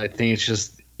ideal. I think it's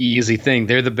just easy thing.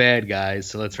 They're the bad guys,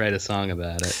 so let's write a song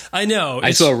about it. I know.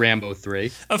 I saw Rambo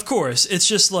 3. Of course. It's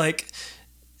just like,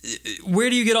 where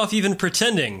do you get off even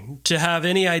pretending to have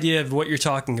any idea of what you're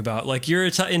talking about? Like, your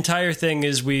entire thing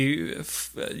is we,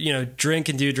 drink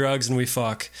and do drugs and we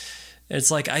fuck. It's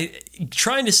like,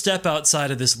 trying to step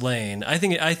outside of this lane. I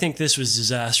think this was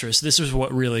disastrous. This was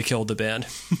what really killed the band.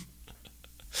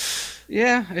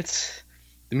 Yeah,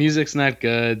 the music's not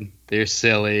good. They're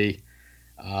silly.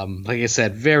 Like I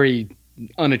said, very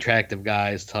unattractive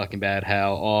guys talking about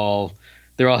how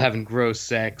they're all having gross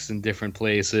sex in different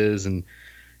places and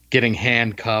getting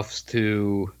handcuffs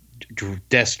to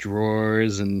desk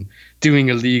drawers and doing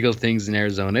illegal things in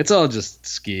Arizona. It's all just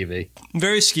skeevy.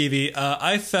 Very skeevy.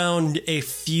 I found a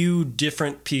few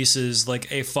different pieces,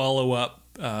 like a follow-up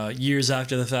years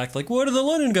after the fact, like, what are the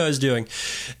London guys doing?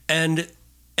 And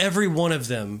every one of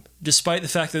them, despite the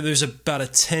fact that there's about a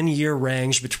 10-year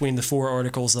range between the 4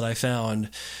 articles that I found,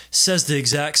 says the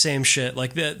exact same shit.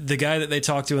 Like, the guy that they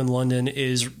talked to in London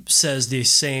says the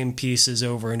same pieces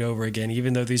over and over again,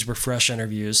 even though these were fresh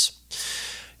interviews.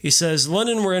 He says,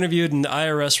 London were interviewed in the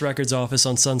IRS records office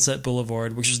on Sunset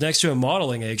Boulevard, which was next to a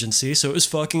modeling agency, so it was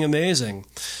fucking amazing.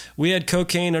 We had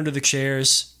cocaine under the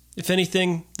chairs. If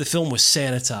anything, the film was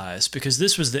sanitized, because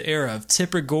this was the era of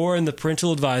Tipper Gore and the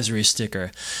parental advisory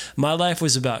sticker. My life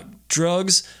was about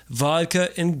drugs, vodka,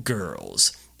 and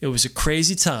girls. It was a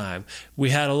crazy time.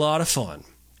 We had a lot of fun.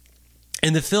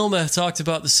 In the film, I talked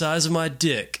about the size of my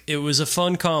dick. It was a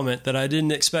fun comment that I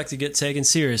didn't expect to get taken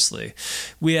seriously.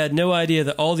 We had no idea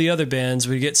that all the other bands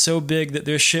would get so big that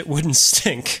their shit wouldn't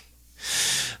stink.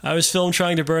 I was filmed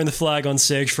trying to burn the flag on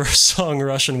stage for a song,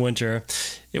 Russian Winter.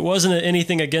 It wasn't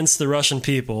anything against the Russian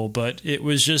people, but it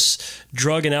was just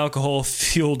drug and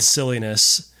alcohol-fueled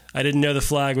silliness. I didn't know the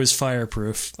flag was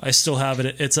fireproof. I still have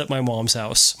it. It's at my mom's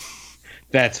house.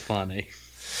 That's funny.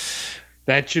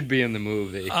 That should be in the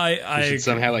movie. I should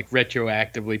somehow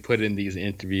retroactively put in these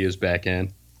interviews back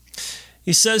in.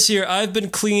 He says here, I've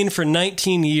been clean for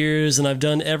 19 years and I've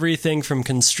done everything from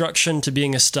construction to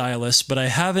being a stylist, but I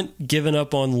haven't given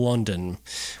up on London.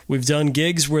 We've done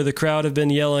gigs where the crowd have been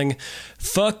yelling,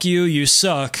 fuck you, you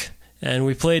suck, and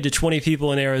we played to 20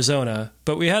 people in Arizona,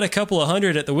 but we had a couple of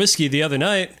hundred at the Whiskey the other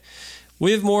night.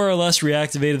 We've more or less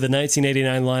reactivated the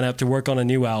 1989 lineup to work on a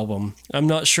new album. I'm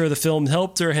not sure the film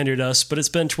helped or hindered us, but it's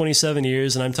been 27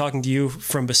 years and I'm talking to you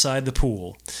from beside the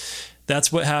pool.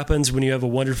 That's what happens when you have a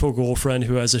wonderful girlfriend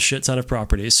who has a shit ton of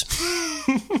properties.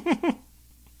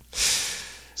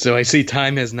 So I see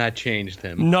time has not changed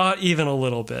him. Not even a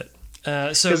little bit.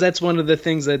 Because that's one of the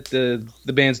things that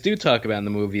the bands do talk about in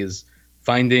the movie is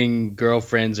finding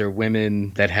girlfriends or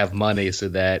women that have money so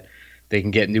that they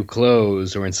can get new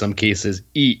clothes or in some cases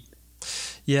eat.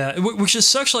 Yeah, which is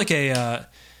such like a...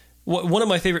 one of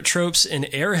my favorite tropes in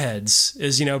Airheads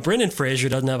is, Brendan Fraser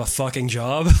doesn't have a fucking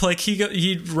job. Like,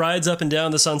 he rides up and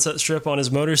down the Sunset Strip on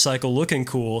his motorcycle looking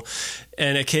cool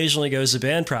and occasionally goes to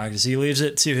band practice. He leaves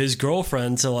it to his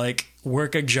girlfriend to,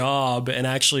 work a job and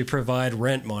actually provide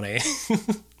rent money.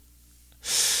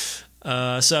 So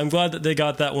I'm glad that they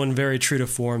got that one very true to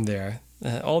form there.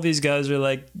 All these guys are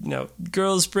like,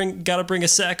 girls gotta bring a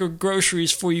sack of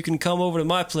groceries before you can come over to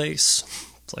my place.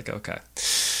 It's like, okay.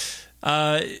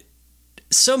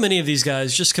 So many of these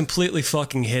guys just completely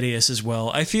fucking hideous as well.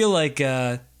 I feel like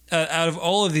out of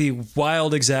all of the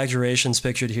wild exaggerations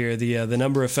pictured here, the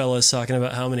number of fellas talking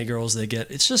about how many girls they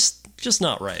get, it's just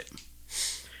not right.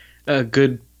 A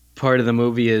good part of the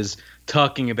movie is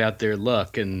talking about their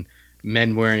look and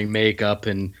men wearing makeup,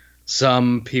 and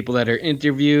some people that are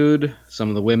interviewed, some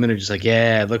of the women are just like,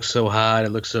 yeah, it looks so hot, it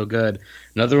looks so good.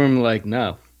 Another woman are like,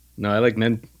 no, I like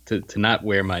men to not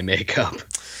wear my makeup.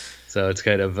 So it's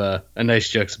kind of a nice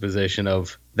juxtaposition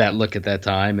of that look at that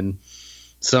time. And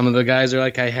some of the guys are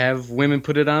like, I have women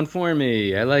put it on for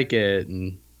me, I like it.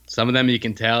 And some of them you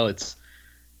can tell it's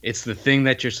the thing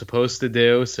that you're supposed to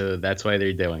do, so that's why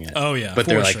they're doing it. Oh yeah, but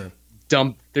they're like sure.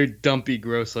 they're dumpy,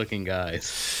 gross looking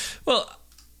guys. Well,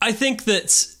 I think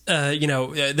that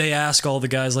they ask all the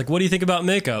guys like, "What do you think about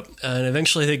makeup?" And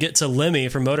eventually they get to Lemmy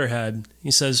from Motorhead.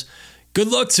 He says, "Good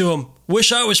luck to him.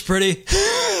 Wish I was pretty."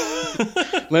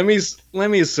 Lemmy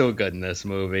is so good in this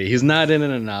movie. He's not in it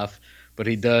enough, but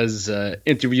he does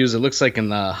interviews. It looks like in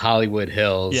the Hollywood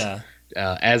Hills. Yeah.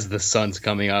 As the sun's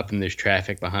coming up and there's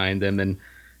traffic behind him, and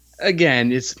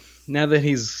again, it's now that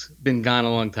he's been gone a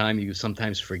long time, you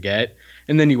sometimes forget,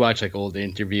 and then you watch like old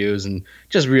interviews and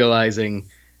just realizing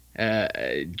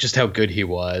just how good he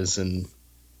was and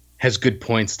has good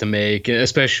points to make,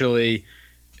 especially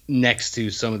next to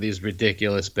some of these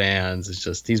ridiculous bands. It's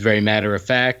just he's very matter of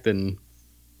fact, and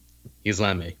he's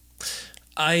Lemmy.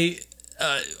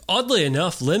 Oddly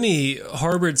enough, Lemmy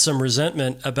harbored some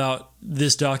resentment about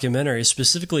this documentary.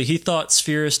 Specifically, he thought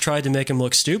Spheris tried to make him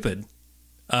look stupid.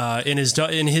 In his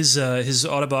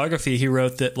autobiography, he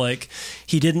wrote that like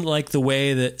he didn't like the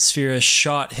way that Spheris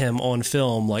shot him on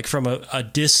film, like from a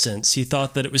distance. He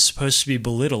thought that it was supposed to be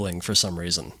belittling for some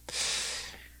reason.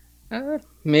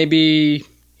 Maybe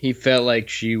he felt like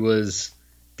she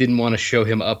didn't want to show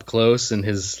him up close in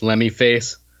his Lemmy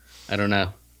face. I don't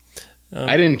know.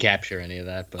 I didn't capture any of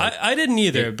that, but I didn't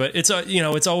either. But it's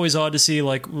it's always odd to see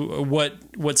like what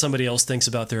somebody else thinks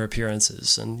about their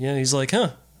appearances, and he's like,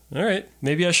 all right,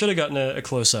 maybe I should have gotten a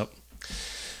close up.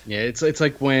 Yeah, it's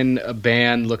like when a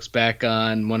band looks back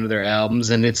on one of their albums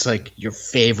and it's like your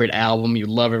favorite album, you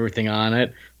love everything on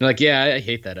it. They're like, yeah, I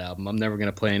hate that album. I'm never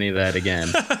gonna play any of that again.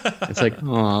 It's like,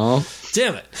 oh,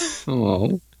 damn it,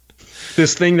 oh,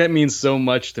 this thing that means so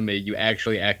much to me, you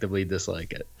actually actively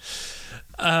dislike it.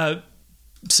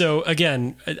 So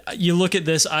again, you look at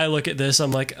this, I look at this, I'm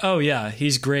like, oh yeah,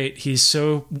 he's great. He's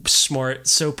so smart,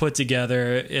 so put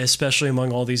together, especially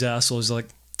among all these assholes. Like,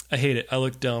 I hate it. I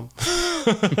look dumb.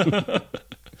 I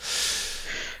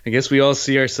guess we all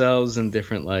see ourselves in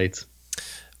different lights.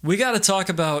 We got to talk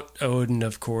about Odin,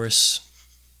 of course.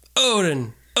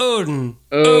 Odin. We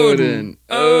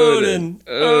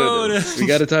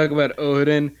got to talk about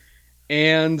Odin,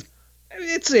 and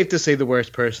it's safe to say the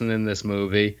worst person in this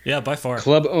movie. Yeah, by far.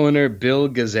 Club owner Bill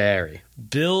Gazzari.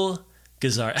 Bill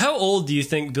Gazzari. How old do you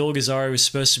think Bill Gazzari was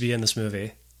supposed to be in this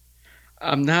movie?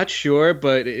 I'm not sure,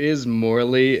 but it is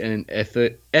morally and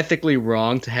ethically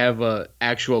wrong to have an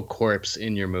actual corpse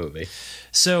in your movie.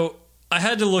 So I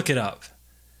had to look it up.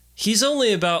 He's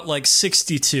only about like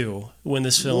 62 when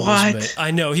this film was made.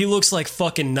 I know. He looks like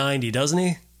fucking 90, doesn't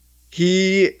he?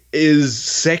 He is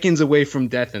seconds away from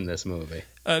death in this movie.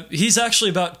 He's actually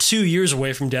about 2 years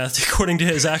away from death, according to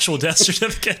his actual death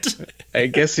certificate. I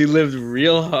guess he lived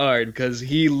real hard because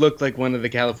he looked like one of the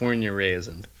California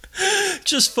raisins.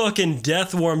 Just fucking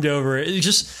death warmed over it.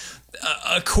 Just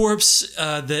a corpse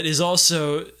that is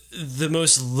also the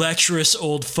most lecherous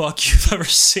old fuck you've ever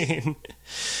seen.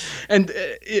 And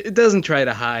it doesn't try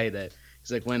to hide it.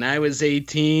 It's like, when I was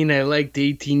 18, I liked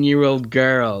 18-year-old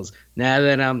girls. Now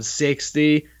that I'm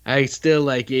 60, I still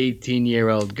like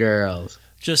 18-year-old girls.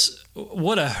 Just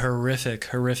what a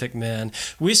horrific man.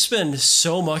 We spend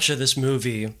so much of this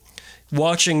movie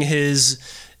watching his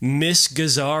Miss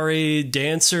Gazzari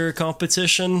dancer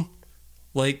competition.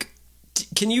 Like,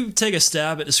 can you take a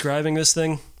stab at describing this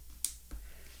thing?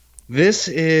 This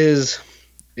is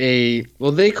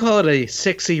they call it a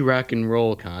sexy rock and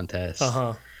roll contest.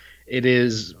 Uh-huh. It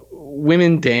is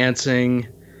women dancing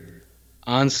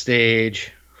on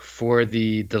stage for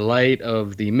the delight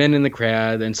of the men in the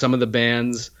crowd, and some of the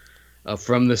bands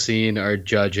from the scene are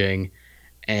judging.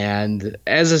 And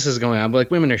as this is going on, like,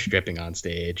 women are stripping on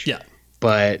stage. Yeah.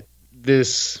 But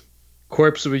this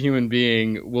corpse of a human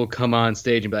being will come on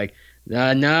stage and be like,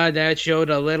 no, that showed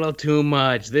a little too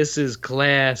much. This is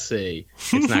classy.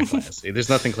 It's not classy. There's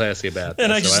nothing classy about that.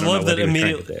 And I just love that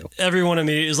immediately everyone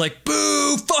immediately is like,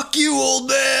 boo, fuck you, old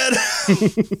man.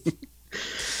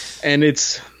 And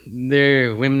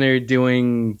women are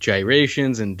doing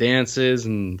gyrations and dances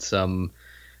and some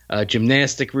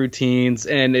gymnastic routines,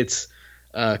 and it's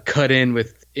cut in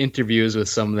with interviews with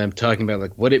some of them talking about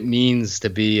like what it means to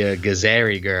be a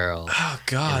Gazzarri girl. Oh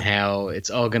God. And how it's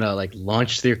all gonna like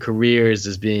launch their careers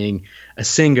as being a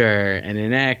singer and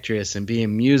an actress and be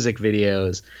in music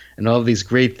videos and all of these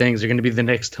great things are gonna be the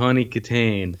next Tawny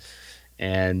Katane.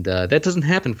 And that doesn't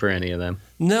happen for any of them.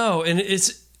 No, and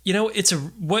it's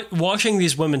watching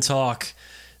these women talk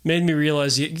made me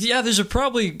realize, yeah, there's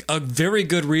probably a very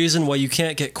good reason why you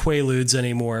can't get Quaaludes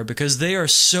anymore, because they are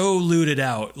so looted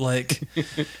out. Like,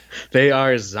 they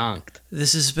are zonked.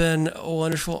 This has been a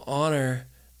wonderful honor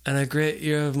and a great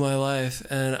year of my life.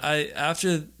 And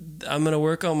I'm going to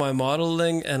work on my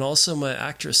modeling and also my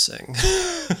actressing.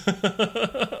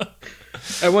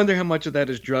 I wonder how much of that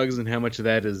is drugs and how much of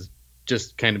that is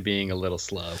just kind of being a little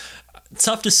slow.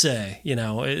 Tough to say,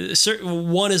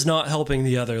 one is not helping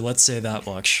the other, let's say that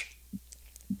much.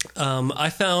 I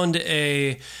found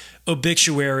a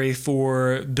obituary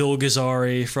for Bill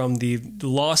Gazzarri from the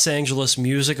Los Angeles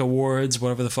Music Awards,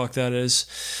 whatever the fuck that is.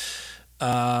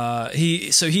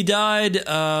 He died,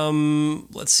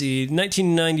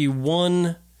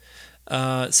 1991.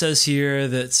 It says here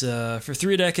that for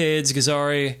 3 decades,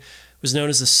 Gazzarri was known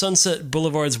as the Sunset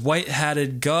Boulevard's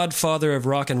white-hatted godfather of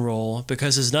rock and roll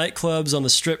because his nightclubs on the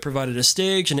Strip provided a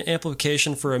stage and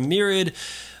amplification for a myriad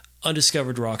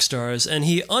undiscovered rock stars, and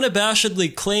he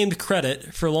unabashedly claimed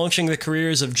credit for launching the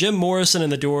careers of Jim Morrison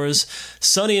and the Doors,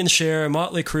 Sonny and Cher,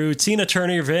 Motley Crue, Tina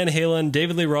Turner, Van Halen,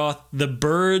 David Lee Roth, The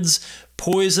Byrds,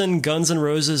 Poison, Guns N'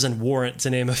 Roses, and Warrant,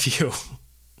 to name a few.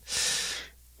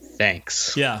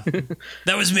 Thanks. Yeah,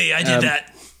 that was me. I did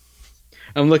that.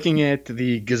 I'm looking at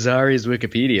the Gazzarri's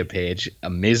Wikipedia page.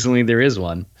 Amazingly, there is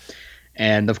one.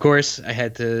 And, of course, I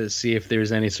had to see if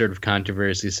there's any sort of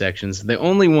controversy sections. The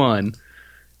only one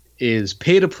is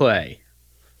pay-to-play.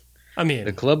 I mean,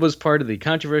 the club was part of the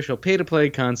controversial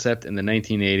pay-to-play concept in the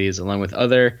 1980s, along with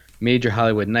other major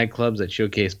Hollywood nightclubs that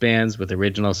showcase bands with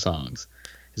original songs.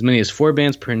 As many as 4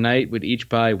 bands per night would each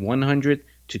buy 100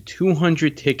 to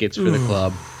 200 tickets for the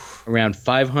club, around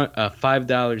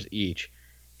 $5 each,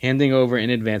 handing over in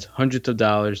advance hundreds of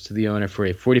dollars to the owner for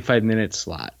a 45-minute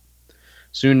slot.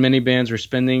 Soon, many bands were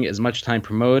spending as much time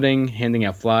promoting, handing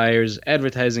out flyers,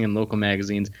 advertising in local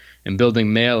magazines, and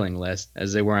building mailing lists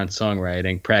as they were on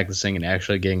songwriting, practicing, and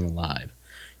actually getting live.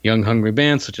 Young, hungry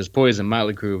bands such as Poison,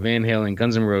 Motley Crue, Van Halen,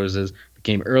 Guns N' Roses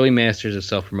became early masters of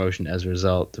self-promotion as a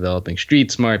result, developing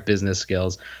street-smart business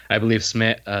skills. I believe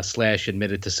Slash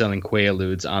admitted to selling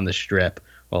Quaaludes on the Strip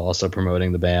while also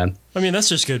promoting the band. I mean, that's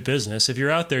just good business. If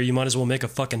you're out there, you might as well make a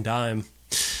fucking dime.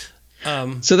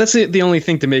 So that's the only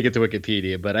thing to make it to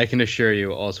Wikipedia, but I can assure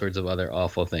you all sorts of other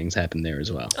awful things happen there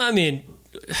as well. I mean,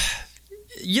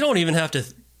 you don't even have to,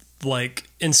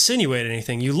 insinuate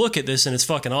anything. You look at this and it's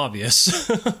fucking obvious.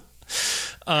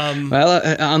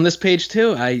 Well, on this page,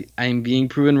 too, I'm being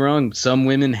proven wrong. Some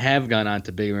women have gone on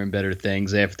to bigger and better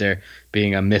things after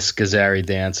being a Miss Gazzarri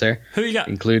dancer. Who you got?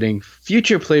 Including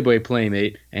future Playboy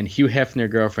Playmate and Hugh Hefner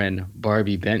girlfriend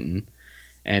Barbie Benton,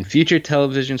 and future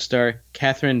television star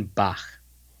Catherine Bach.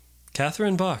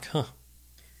 Catherine Bach, huh?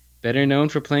 Better known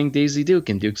for playing Daisy Duke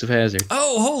in Dukes of Hazzard.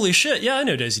 Oh, holy shit. Yeah, I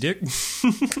know Daisy Duke.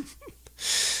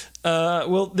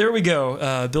 Well, there we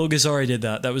go. Bill Gazzarri did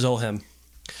that. That was all him.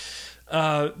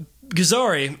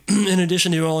 Gazzarri, in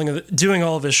addition to doing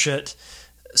all of his shit,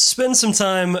 spends some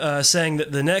time saying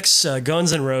that the next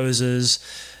Guns N' Roses,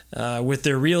 with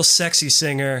their real sexy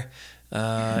singer,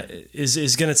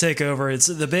 is going to take over. It's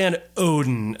the band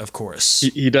Odin, of course.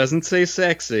 He doesn't say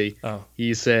sexy. Oh.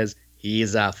 He says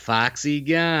he's a foxy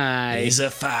guy. He's a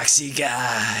foxy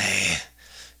guy.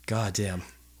 God damn.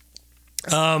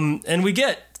 And we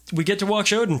get to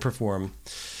watch Odin perform.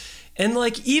 And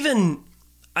even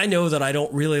I know that I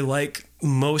don't really like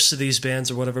most of these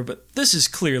bands or whatever, but this is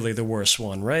clearly the worst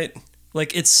one, right?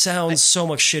 It sounds so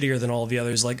much shittier than all the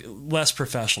others, less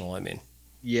professional, I mean.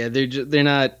 Yeah, they're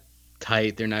not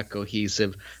tight, they're not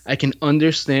cohesive. I can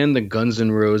understand the Guns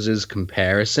N' Roses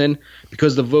comparison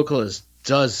because the vocalist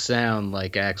does sound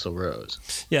like Axl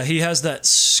Rose. Yeah, he has that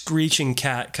screeching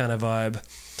cat kind of vibe.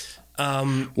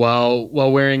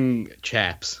 While wearing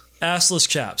chaps. Assless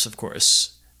chaps, of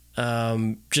course.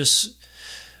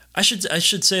 I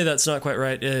should say that's not quite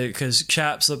right, because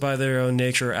chaps by their own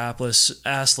nature are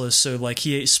assless, so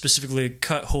he specifically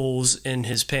cut holes in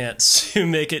his pants to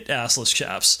make it assless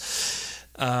chaps.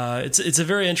 It's a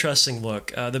very interesting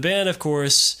look. The band, of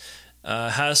course,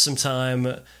 has some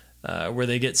time where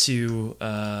they get to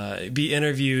be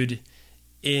interviewed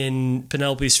in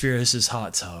Penelope Spheeris'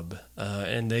 hot tub,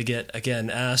 and they get, again,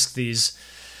 asked these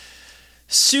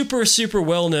super, super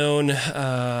well-known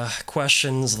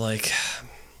questions like,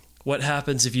 what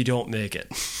happens if you don't make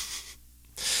it?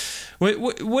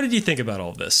 What did you think about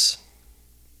all this?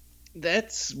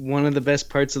 That's one of the best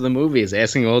parts of the movie, is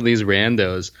asking all these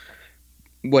randos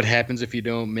what happens if you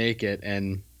don't make it,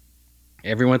 and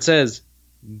everyone says,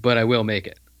 but I will make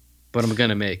it. But I'm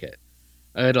gonna make it.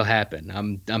 It'll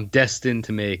happen. I'm destined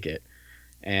to make it.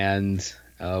 And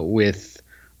with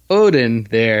Odin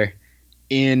there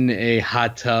in a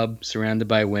hot tub surrounded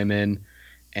by women,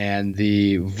 and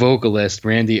the vocalist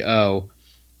Randy O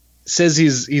says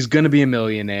he's gonna be a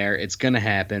millionaire. It's gonna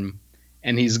happen.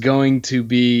 And he's going to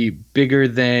be bigger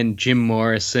than Jim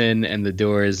Morrison and The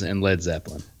Doors and Led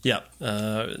Zeppelin. Yeah.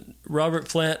 Robert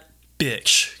Plant,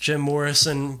 bitch. Jim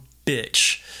Morrison,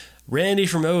 bitch. Randy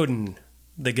from Odin,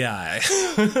 the guy.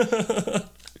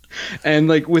 And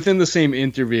like within the same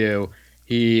interview,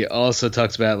 he also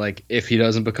talks about like if he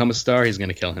doesn't become a star, he's going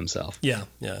to kill himself. Yeah.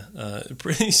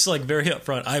 He's like very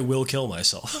upfront. I will kill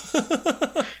myself.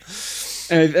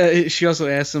 And she also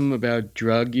asks him about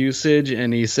drug usage,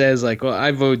 and he says, like, well,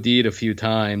 I've OD'd a few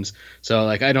times, so,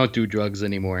 like, I don't do drugs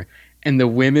anymore. And the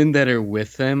women that are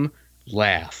with him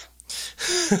laugh.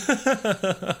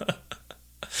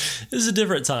 This is a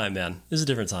different time, man. This is a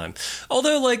different time.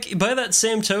 Although, like, by that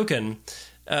same token,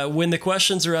 when the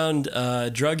questions around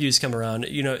drug use come around,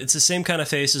 you know, it's the same kind of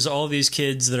face as all these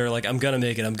kids that are like, I'm going to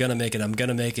make it, I'm going to make it, I'm going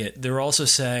to make it. They're also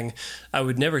saying, I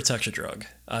would never touch a drug.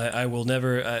 I will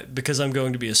never, because I'm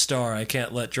going to be a star, I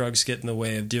can't let drugs get in the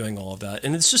way of doing all of that.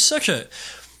 And it's just such a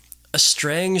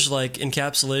strange, like,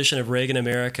 encapsulation of Reagan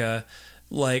America,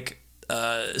 like,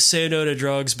 say no to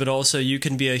drugs, but also you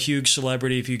can be a huge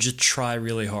celebrity if you just try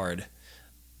really hard.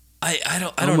 I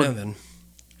don't know, man.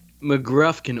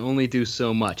 McGruff can only do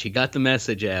so much. He got the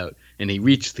message out, and he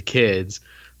reached the kids,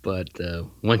 but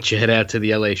once you head out to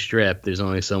the LA Strip, there's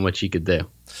only so much he could do.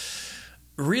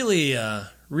 Really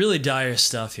dire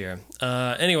stuff here.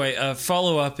 Anyway,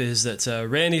 follow-up is that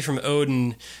Randy from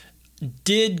Odin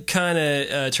did kind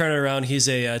of turn it around. He's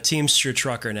a Teamster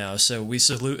trucker now, so we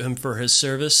salute him for his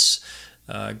service.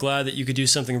 Glad that you could do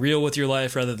something real with your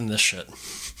life rather than this shit.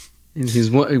 And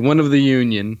he's one of the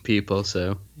union people,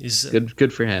 so he's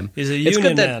good for him. He's a it's union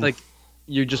good that man. Like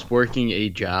you're just working a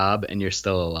job and you're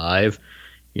still alive.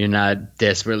 You're not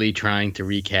desperately trying to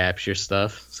recapture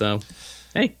stuff. So,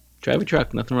 hey, drive a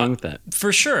truck. Nothing wrong with that.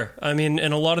 For sure. I mean,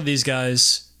 and a lot of these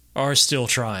guys are still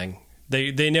trying.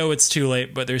 They know it's too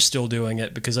late, but they're still doing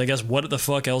it because I guess what the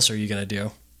fuck else are you gonna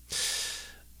do?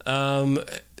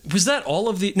 Was that all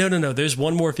of the? No. There's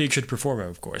one more featured performer,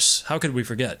 of course. How could we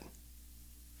forget?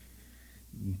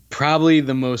 Probably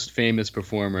the most famous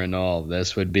performer in all of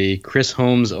this would be Chris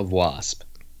Holmes of Wasp.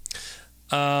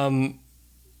 Let's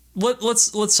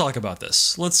talk about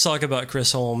this. Let's talk about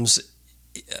Chris Holmes,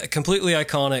 completely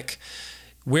iconic,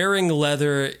 wearing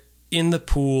leather in the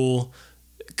pool,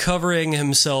 covering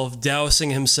himself,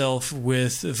 dousing himself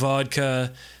with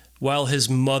vodka while his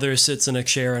mother sits in a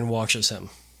chair and watches him.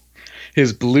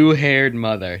 His blue-haired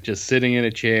mother just sitting in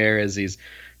a chair as he's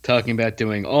talking about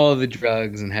doing all the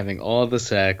drugs and having all the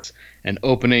sex and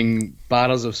opening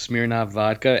bottles of Smirnoff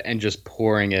vodka and just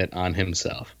pouring it on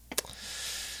himself.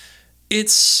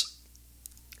 It's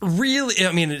really,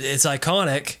 I mean, it's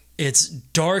iconic. It's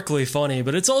darkly funny,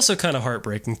 but it's also kind of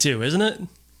heartbreaking too, isn't it?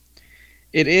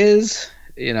 It is,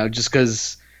 just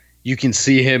because you can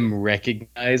see him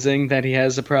recognizing that he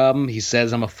has a problem. He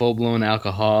says, I'm a full-blown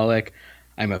alcoholic.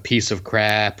 I'm a piece of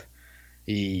crap.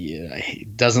 He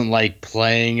doesn't like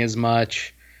playing as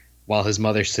much while his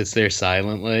mother sits there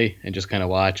silently and just kind of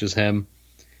watches him.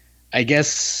 I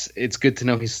guess it's good to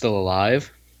know he's still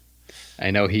alive.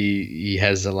 I know he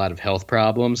has a lot of health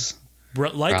problems.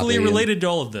 Likely related to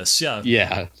all of this, yeah.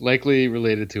 Yeah, likely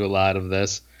related to a lot of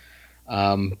this.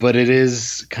 But it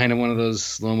is kind of one of those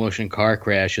slow-motion car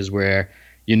crashes where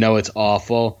you know it's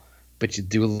awful, but you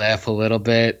do laugh a little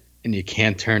bit and you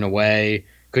can't turn away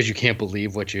because you can't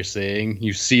believe what you're seeing.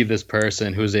 You see this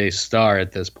person who's a star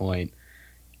at this point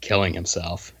killing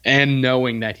himself and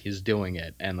knowing that he's doing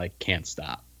it and can't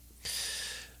stop.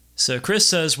 So Chris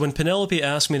says, when Penelope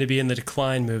asked me to be in the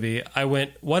Decline movie, I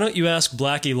went, why don't you ask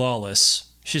Blackie Lawless?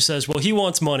 She says, well, he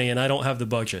wants money and I don't have the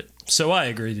budget. So I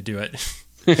agreed to do it.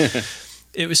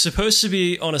 It was supposed to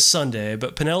be on a Sunday,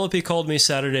 but Penelope called me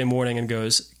Saturday morning and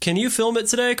goes, can you film it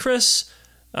today, Chris?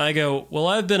 I go, well,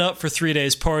 I've been up for 3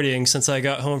 days partying since I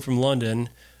got home from London.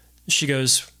 She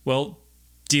goes, well,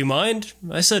 do you mind?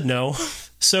 I said no.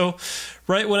 So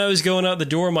right when I was going out the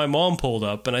door, my mom pulled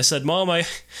up and I said, Mom, I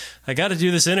got to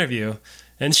do this interview.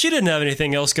 And she didn't have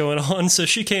anything else going on, so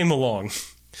she came along.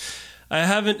 I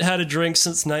haven't had a drink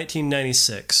since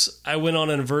 1996. I went on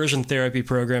an aversion therapy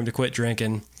program to quit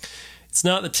drinking. It's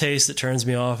not the taste that turns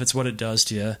me off, it's what it does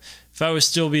to you. If I was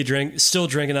still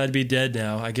drinking, I'd be dead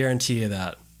now. I guarantee you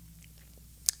that.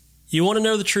 You want to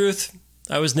know the truth?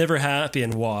 I was never happy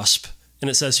in Wasp. And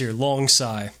it says here, long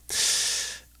sigh.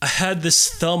 I had this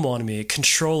thumb on me,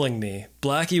 controlling me.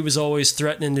 Blackie was always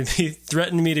threatening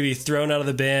me to be thrown out of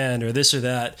the band or this or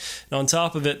that. And on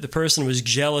top of it, the person was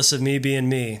jealous of me being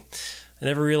me. I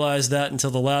never realized that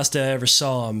until the last day I ever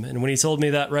saw him. And when he told me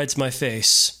that right to my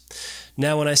face.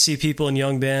 Now when I see people in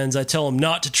young bands, I tell them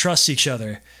not to trust each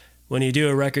other. When you do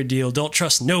a record deal, don't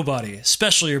trust nobody,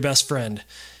 especially your best friend.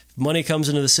 If money comes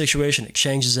into the situation, it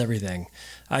changes everything.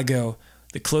 I go,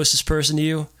 the closest person to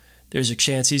you, there's a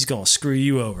chance he's gonna screw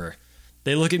you over.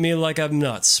 They look at me like I'm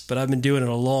nuts, but I've been doing it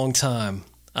a long time.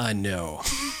 I know.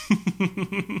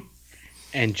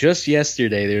 And just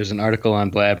yesterday, there was an article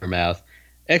on Blabbermouth.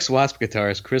 Ex-Wasp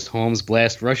guitarist Chris Holmes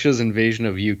blasts Russia's invasion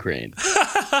of Ukraine.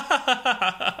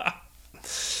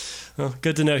 Well,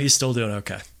 good to know he's still doing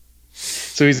okay.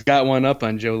 So he's got one up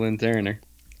on Joe Lynn Turner.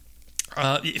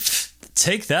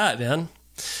 Take that, man.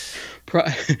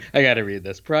 I gotta read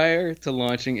this. Prior to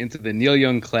launching into the Neil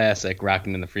Young classic,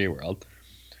 Rockin' in the Free World,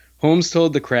 Holmes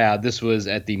told the crowd, this was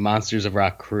at the Monsters of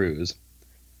Rock cruise,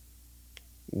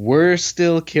 "We're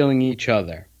still killing each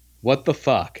other. What the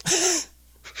fuck?"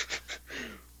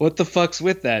 What the fuck's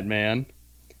with that, man?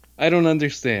 I don't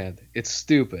understand. It's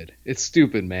stupid. It's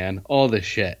stupid, man. All this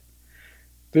shit.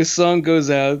 This song goes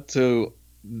out to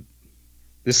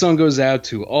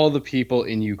all the people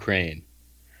in Ukraine.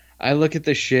 I look at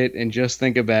the shit and just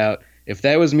think about if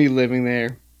that was me living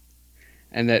there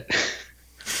and that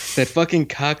fucking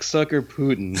cocksucker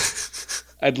Putin,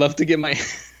 I'd love to get my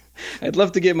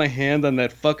hand on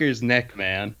that fucker's neck,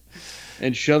 man,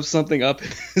 and shove something up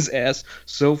his ass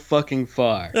so fucking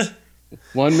far.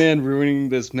 One man ruining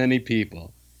this many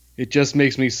people. It just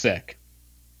makes me sick.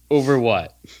 Over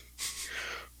what?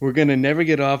 We're gonna never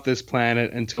get off this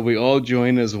planet until we all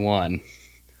join as one.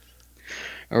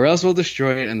 Or else we'll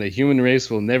destroy it and the human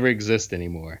race will never exist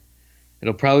anymore.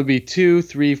 It'll probably be 2,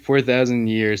 3, 4,000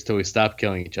 years till we stop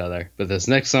killing each other. But this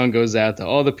next song goes out to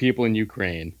all the people in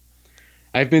Ukraine.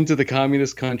 I've been to the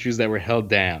communist countries that were held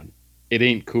down. It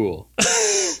ain't cool.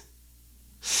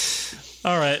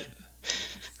 All right.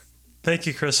 Thank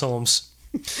you, Chris Holmes.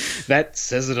 That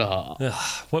says it all.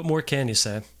 What more can you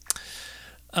say?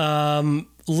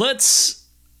 Let's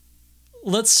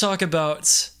talk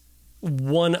about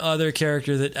one other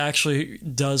character that actually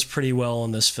does pretty well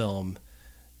in this film.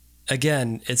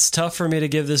 Again, it's tough for me to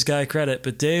give this guy credit,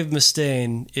 but Dave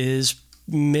Mustaine is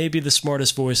maybe the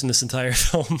smartest voice in this entire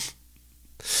film.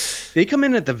 They come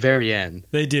in at the very end.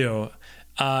 They do.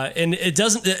 And it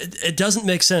doesn't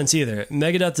make sense either.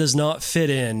 Megadeth does not fit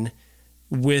in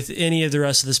with any of the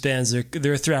rest of this bands.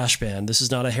 They're a thrash band. This is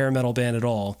not a hair metal band at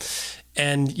all.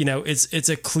 And, you know, it's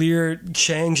a clear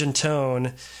change in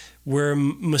tone where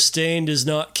Mustaine does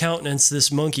not countenance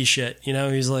this monkey shit. You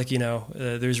know, he's like,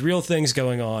 there's real things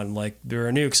going on. Like, there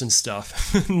are nukes and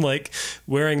stuff. Like,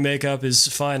 wearing makeup is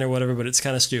fine or whatever, but it's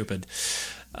kind of stupid.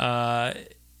 And,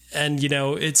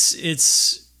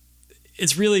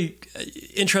 it's really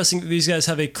interesting that these guys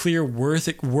have a clear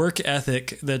work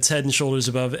ethic that's head and shoulders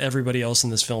above everybody else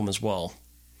in this film as well.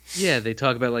 Yeah, they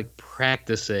talk about like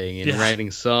practicing and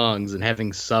writing songs and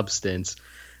having substance,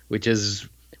 which is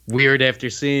weird after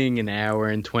seeing an hour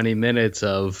and 20 minutes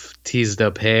of teased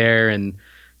up hair and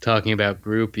talking about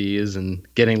groupies and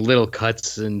getting little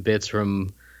cuts and bits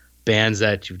from bands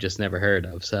that you've just never heard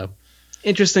of. So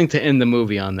interesting to end the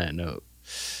movie on that note.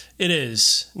 It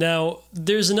is. Now,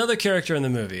 there's another character in the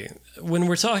movie. When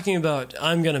we're talking about,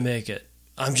 I'm going to make it,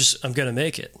 I'm going to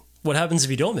make it. What happens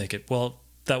if you don't make it? Well,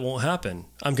 that won't happen.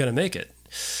 I'm going to make it.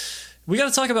 We got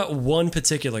to talk about one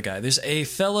particular guy. There's a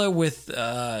fella with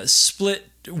split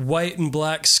white and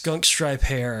black skunk stripe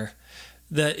hair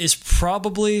that is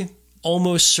probably,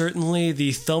 almost certainly,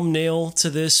 the thumbnail to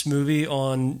this movie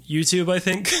on YouTube, I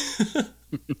think.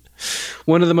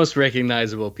 One of the most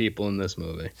recognizable people in this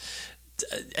movie.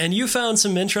 And you found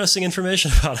some interesting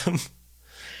information about him.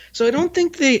 So I don't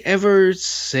think they ever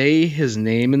say his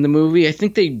name in the movie. I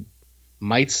think they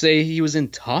might say he was in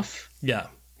Tough. Yeah,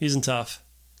 he's in Tough.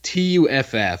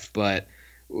 Tuff, but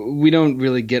we don't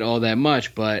really get all that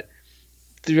much. But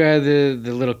throughout the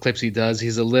little clips he does,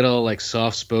 he's a little like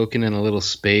soft-spoken and a little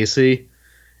spacey.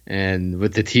 And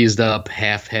with the teased up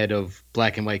half head of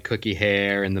black and white cookie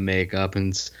hair and the makeup.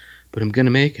 But I'm going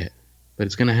to make it. But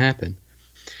it's going to happen.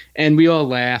 And we all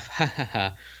laugh. Ha ha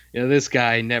ha. This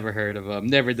guy, never heard of him,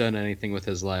 never done anything with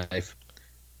his life.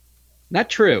 Not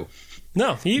true.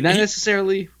 No. Not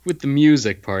necessarily with the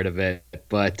music part of it,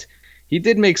 but he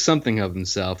did make something of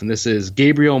himself, and this is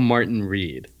Gabriel Martin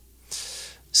Reed.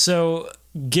 So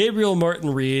Gabriel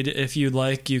Martin Reed, if you'd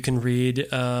like, you can read,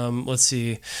 let's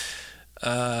see,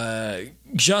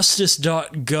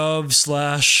 justice.gov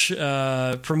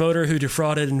 / promoter who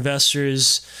defrauded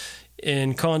investors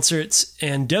in concerts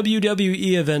and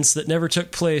WWE events that never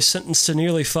took place, sentenced to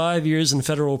nearly 5 years in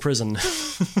federal prison.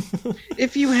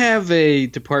 If you have a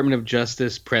Department of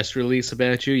Justice press release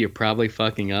about you, you're probably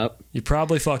fucking up. You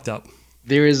probably fucked up.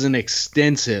 There is an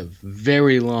extensive,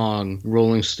 very long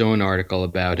Rolling Stone article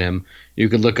about him. You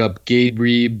could look up Gabe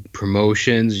Reed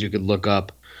promotions. You could look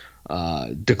up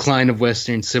Decline of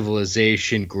Western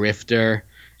Civilization, Grifter.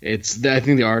 I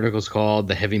think the article's called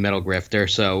The Heavy Metal Grifter.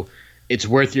 So it's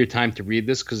worth your time to read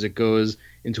this because it goes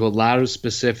into a lot of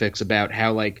specifics about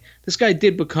how, like, this guy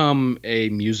did become a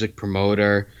music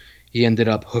promoter. He ended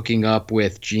up hooking up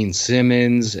with Gene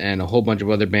Simmons and a whole bunch of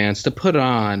other bands to put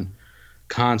on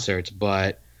concerts,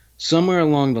 but somewhere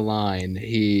along the line,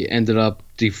 he ended up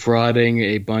defrauding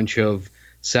a bunch of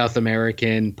South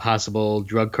American possible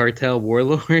drug cartel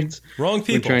warlords. Wrong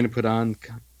people. Trying to put on,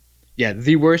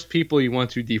 the worst people you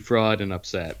want to defraud and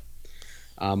upset.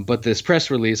 But this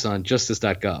press release on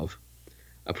justice.gov,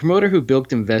 a promoter who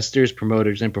bilked investors,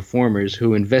 promoters, and performers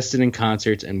who invested in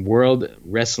concerts and world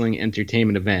wrestling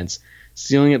entertainment events,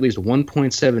 stealing at least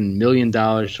 $1.7 million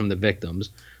from the victims,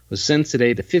 was sentenced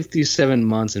today to 57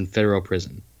 months in federal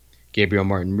prison. Gabriel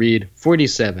Martin Reed,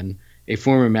 47, a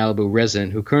former Malibu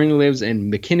resident who currently lives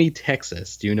in McKinney,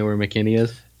 Texas. Do you know where McKinney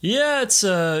is? Yeah, it's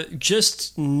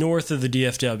just north of the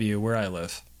DFW where I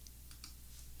live.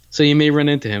 So you may run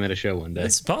into him at a show one day.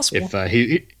 It's possible.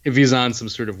 If he's on some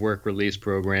sort of work release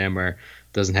program or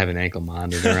doesn't have an ankle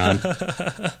monitor on.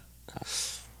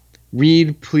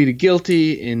 Reed pleaded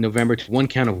guilty in November to 1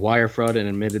 count of wire fraud and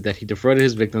admitted that he defrauded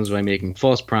his victims by making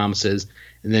false promises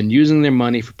and then using their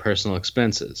money for personal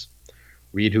expenses.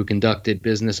 Reed, who conducted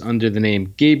business under the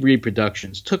name Gabe Reed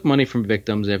Productions, took money from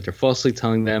victims after falsely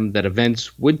telling them that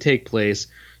events would take place,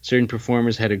 certain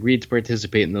performers had agreed to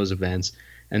participate in those events,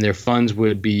 and their funds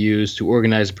would be used to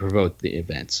organize and promote the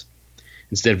events.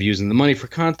 Instead of using the money for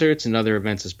concerts and other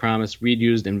events as promised, Reed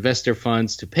used investor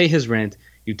funds to pay his rent,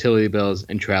 utility bills,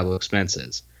 and travel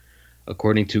expenses.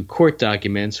 According to court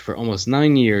documents, for almost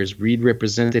 9 years, Reed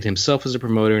represented himself as a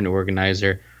promoter and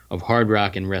organizer of hard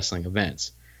rock and wrestling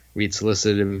events. Reed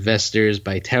solicited investors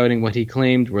by touting what he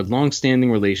claimed were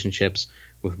long-standing relationships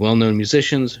with well-known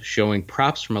musicians, showing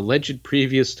props from alleged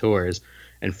previous tours,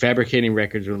 and fabricating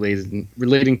records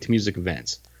relating to music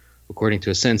events. According to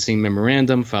a sentencing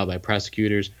memorandum filed by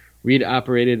prosecutors, Reed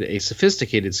operated a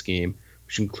sophisticated scheme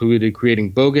which included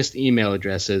creating bogus email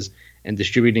addresses and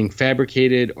distributing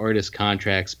fabricated artist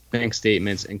contracts, bank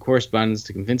statements, and correspondence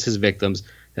to convince his victims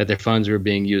that their funds were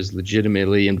being used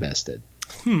legitimately invested.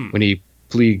 When he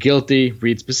pleaded guilty,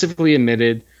 Reed specifically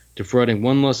admitted defrauding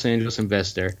one Los Angeles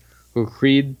investor who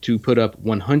agreed to put up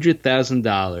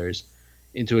 $100,000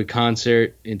 into a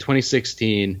concert in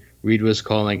 2016 Reed was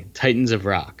calling Titans of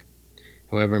Rock.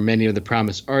 However, many of the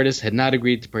promised artists had not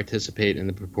agreed to participate in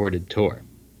the purported tour.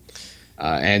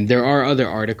 And there are other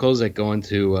articles that go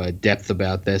into depth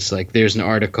about this. Like there's an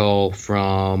article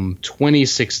from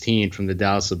 2016 from the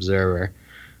Dallas Observer.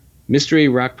 Mystery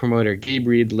rock promoter Gabe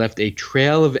Reed left a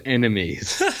trail of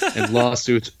enemies and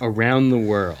lawsuits around the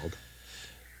world.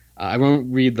 I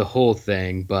won't read the whole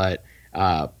thing, but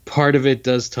part of it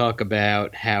does talk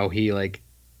about how he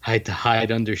had to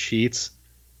hide under sheets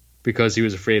because he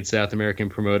was afraid South American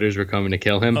promoters were coming to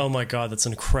kill him. Oh my God, that's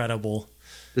incredible.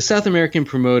 The South American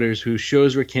promoters whose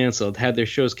shows were canceled had their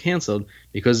shows canceled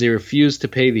because they refused to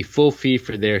pay the full fee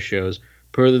for their shows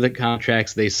per the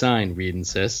contracts they signed, Reed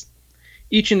insists.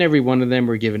 Each and every one of them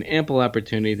were given ample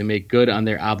opportunity to make good on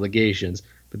their obligations,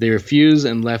 but they refused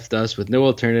and left us with no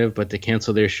alternative but to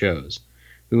cancel their shows.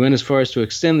 We went as far as to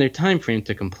extend their time frame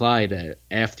to comply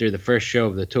after the first show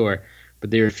of the tour,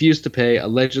 but they refused to pay,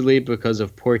 allegedly because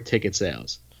of poor ticket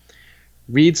sales.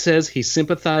 Reed says he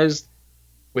sympathized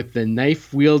with the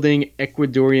knife-wielding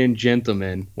Ecuadorian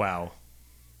gentleman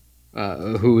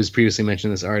who was previously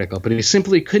mentioned in this article, but he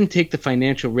simply couldn't take the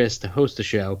financial risk to host a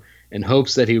show in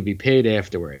hopes that he would be paid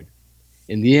afterward.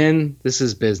 In the end, this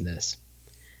is business.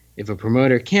 If a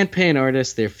promoter can't pay an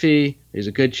artist their fee, there's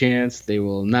a good chance they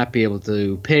will not be able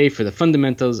to pay for the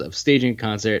fundamentals of staging a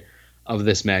concert of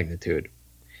this magnitude.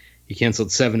 He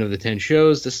canceled 7 of the 10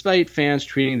 shows, despite fans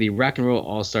treating the Rock and Roll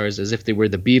All-Stars as if they were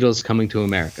the Beatles coming to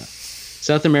America.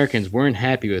 South Americans weren't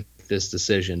happy with this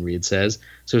decision, Reed says,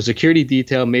 so a security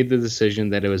detail made the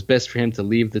decision that it was best for him to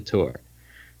leave the tour.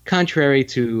 Contrary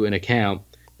to an account,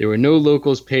 there were no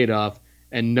locals paid off,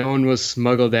 and no one was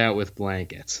smuggled out with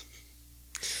blankets.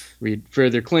 Reed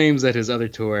further claims that his other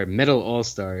tour, Metal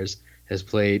All-Stars, has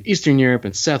played Eastern Europe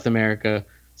and South America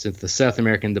since the South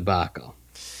American debacle.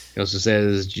 He also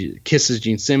says Kiss's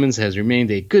Gene Simmons has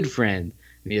remained a good friend,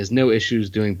 and he has no issues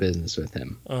doing business with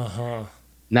him. Uh-huh.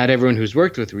 Not everyone who's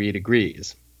worked with Reed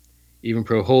agrees. Even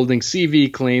Pro Holdings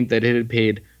CV claimed that it had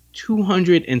paid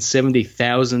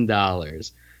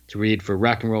 $270,000 to Reed for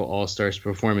Rock and Roll All-Stars to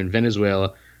perform in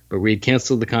Venezuela, but Reed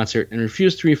canceled the concert and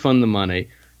refused to refund the money,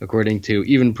 according to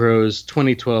Even Pro's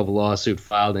 2012 lawsuit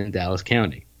filed in Dallas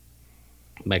County.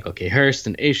 Michael K. Hurst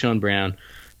and A. Sean Brown,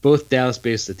 both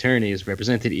Dallas-based attorneys,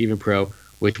 represented Even Pro,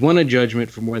 which won a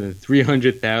judgment for more than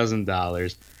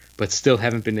 $300,000, but still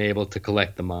haven't been able to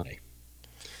collect the money.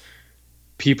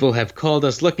 People have called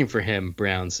us looking for him,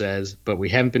 Brown says, but we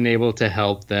haven't been able to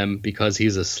help them because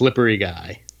he's a slippery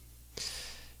guy.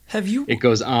 Have you? It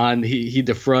goes on. He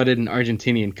defrauded an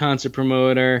Argentinian concert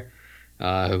promoter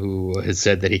who has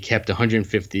said that he kept a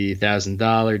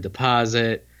 $150,000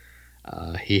 deposit.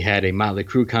 He had a Motley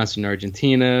Crue concert in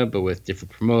Argentina, but with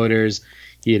different promoters.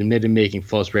 He admitted making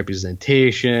false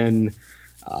representation.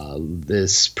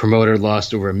 This promoter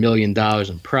lost over $1 million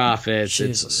in profits.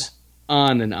 Jesus. It's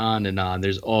on and on and on.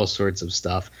 There's all sorts of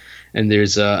stuff. And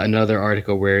there's another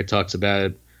article where it talks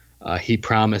about he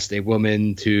promised a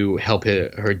woman to help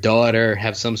her daughter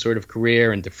have some sort of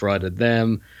career and defrauded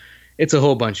them. It's a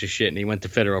whole bunch of shit, and he went to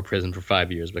federal prison for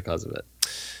 5 years because of it.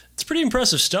 It's pretty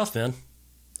impressive stuff, man.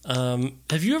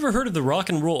 Have you ever heard of the Rock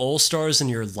and Roll All-Stars in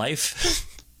your life?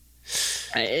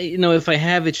 If I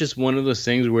have, it's just one of those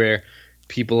things where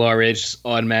people already just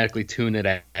automatically tune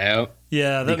it out.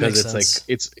 Yeah, that because makes it's sense.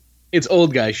 like it's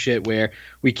old guy shit where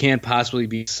we can't possibly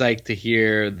be psyched to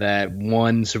hear that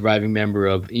one surviving member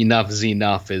of Enough's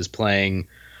Enough is playing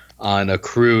on a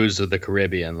cruise of the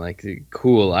Caribbean. Like,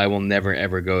 cool, I will never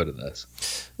ever go to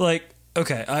this. Like,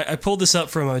 okay, I pulled this up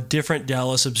from a different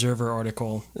Dallas Observer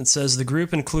article. It says the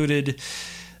group included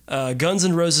Guns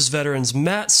N' Roses veterans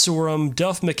Matt Sorum,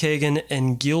 Duff McKagan,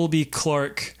 and Gilby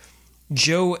Clarke,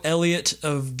 Joe Elliott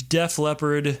of Def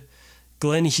Leppard,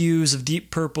 Glenn Hughes of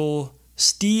Deep Purple,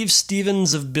 Steve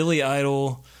Stevens of Billy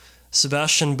Idol,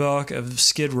 Sebastian Bach of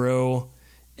Skid Row,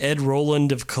 Ed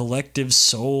Roland of Collective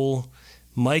Soul,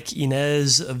 Mike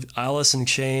Inez of Alice in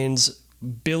Chains,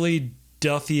 Billy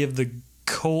Duffy of the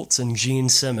Colts, and Gene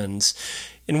Simmons.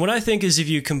 And what I think is if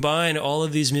you combine all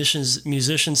of these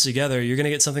musicians together, you're going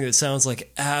to get something that sounds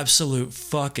like absolute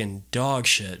fucking dog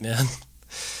shit, man.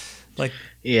 Like,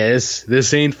 yeah,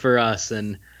 this ain't for us.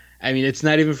 And I mean, it's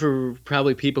not even for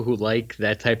probably people who like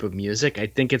that type of music. I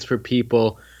think it's for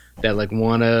people that like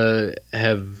want to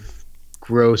have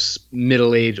gross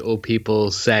middle-aged old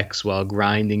people sex while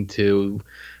grinding to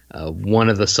one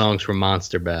of the songs from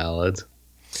Monster Ballads.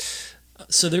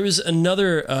 So there was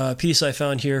another piece I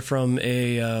found here from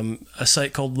a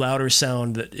site called Louder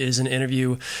Sound that is an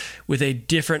interview with a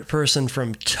different person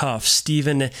from Tough,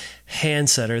 Steven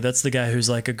Hansetter. That's the guy who's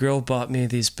like, a girl bought me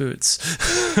these boots.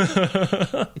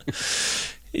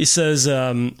 He says,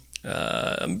 I'm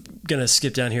going to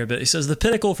skip down here, but he says, the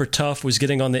pinnacle for Tough was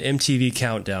getting on the MTV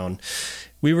Countdown.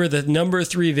 We were the number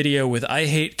 3 video with I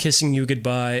Hate Kissing You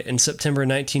Goodbye in September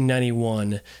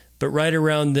 1991. But right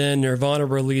around then, Nirvana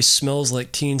released Smells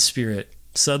Like Teen Spirit.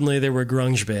 Suddenly there were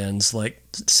grunge bands like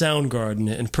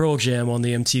Soundgarden and Pearl Jam on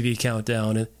the MTV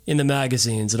Countdown, in the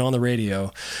magazines and on the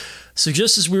radio. So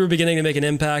just as we were beginning to make an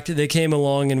impact, they came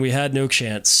along and we had no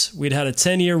chance. We'd had a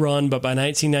 10-year run, but by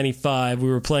 1995, we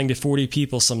were playing to 40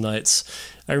 people some nights.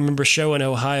 I remember a show in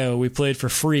Ohio, we played for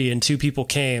free and 2 people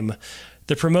came.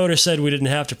 The promoter said we didn't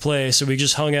have to play, so we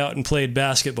just hung out and played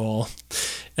basketball.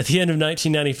 At the end of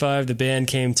 1995, the band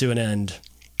came to an end.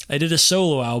 I did a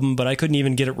solo album, but I couldn't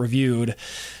even get it reviewed.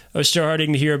 I was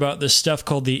starting to hear about this stuff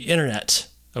called the Internet.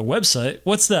 A website?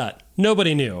 What's that?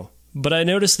 Nobody knew. But I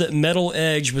noticed that Metal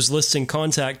Edge was listing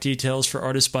contact details for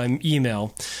artists by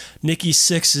email. Nikki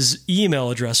Sixx's email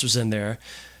address was in there.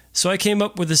 So I came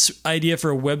up with this idea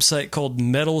for a website called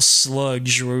Metal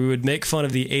Sludge, where we would make fun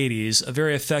of the 80s, a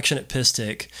very affectionate piss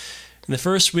take. In the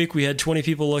first week, we had 20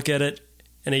 people look at it,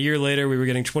 and a year later, we were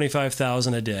getting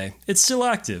 25,000 a day. It's still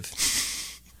active.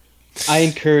 I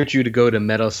encourage you to go to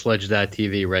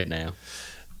metalsludge.tv right now.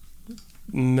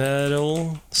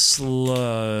 Metal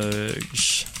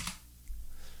Sludge.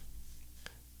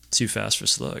 Too fast for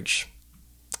sludge.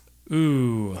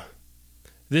 Ooh.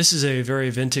 This is a very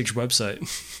vintage website.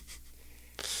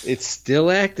 It's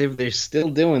still active. They're still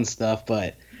doing stuff,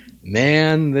 but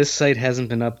man, this site hasn't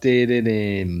been updated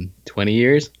in 20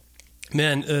 years.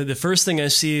 Man, the first thing I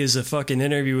see is a fucking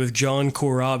interview with John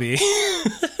Corabi.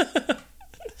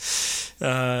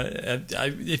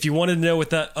 If you wanted to know what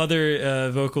that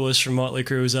other vocalist from Motley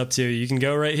Crue is up to, you can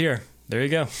go right here. There you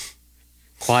go.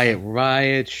 Quiet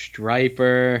Riot,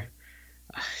 Striper.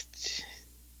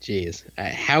 Jeez,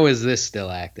 how is this still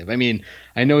active? I mean,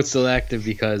 I know it's still active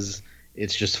because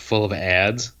it's just full of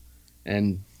ads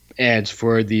and ads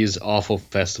for these awful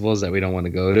festivals that we don't want to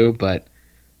go to, but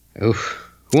who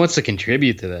wants to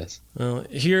contribute to this? Well,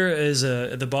 here is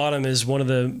at the bottom is one of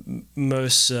the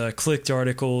most clicked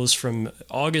articles from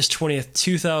August 20th,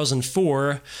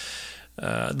 2004.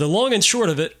 The long and short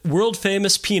of it, world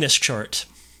famous penis chart.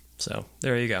 So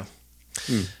there you go.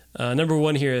 Number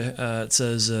one here, it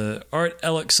says Art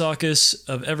Alexakis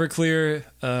of Everclear.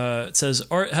 It says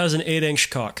Art has an 8-inch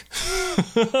cock.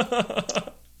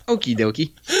 Okie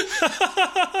dokie.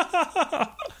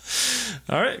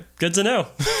 All right, good to know.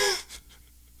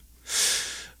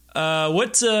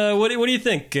 What do you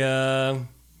think? Is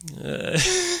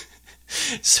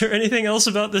there anything else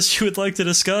about this you would like to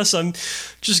discuss? I'm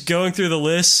just going through the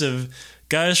lists of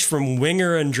guys from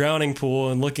Winger and Drowning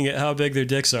Pool and looking at how big their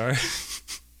dicks are.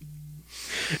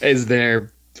 Is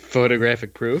there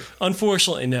photographic proof?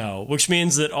 Unfortunately, no. Which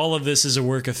means that all of this is a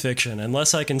work of fiction.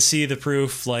 Unless I can see the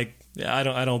proof, like I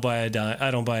don't buy a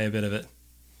bit of it.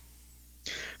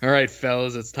 All right,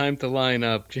 fellas, it's time to line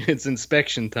up. It's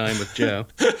inspection time with Joe.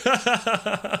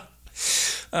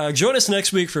 Join us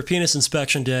next week for Penis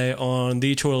Inspection Day on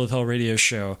the Toilet of Hell radio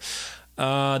show.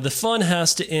 The fun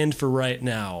has to end for right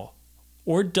now.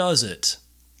 Or does it?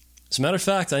 As a matter of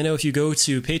fact, I know if you go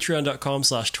to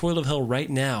patreon.com/toiletofhell right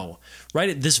now, right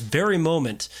at this very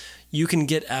moment, you can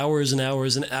get hours and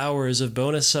hours and hours of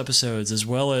bonus episodes, as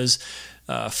well as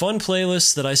fun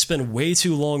playlists that I spend way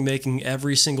too long making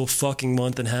every single fucking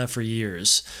month and have for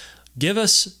years. Give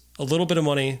us a little bit of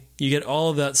money. You get all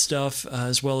of that stuff,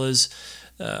 as well as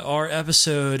our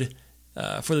episode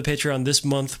for the Patreon this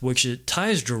month, which it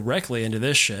ties directly into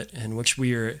this shit, in which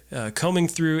we are combing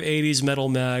through 80s metal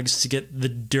mags to get the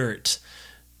dirt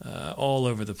all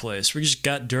over the place. We just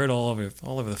got dirt all over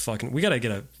the fucking... We gotta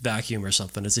get a vacuum or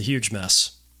something. It's a huge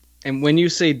mess. And when you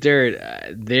say dirt,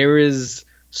 there is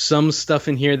some stuff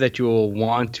in here that you will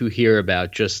want to hear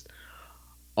about. Just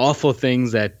awful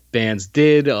things that bands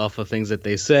did, awful things that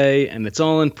they say, and it's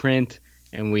all in print,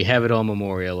 and we have it all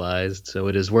memorialized, so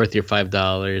it is worth your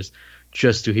 $5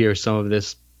 just to hear some of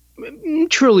this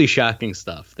truly shocking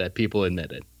stuff that people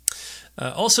admitted.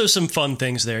 Also some fun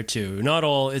things there too.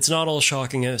 It's not all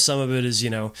shocking. Some of it is,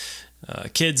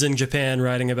 kids in Japan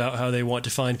writing about how they want to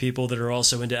find people that are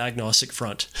also into Agnostic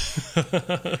Front.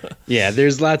 Yeah,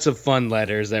 there's lots of fun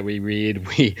letters that we read.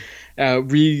 We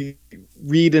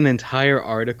read an entire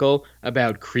article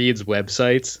about Creed's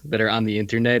websites that are on the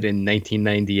internet in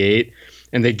 1998,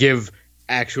 and they give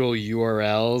actual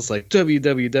URLs like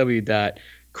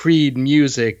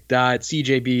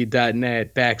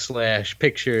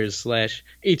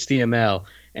www.creedmusic.cjb.net/pictures/HTML,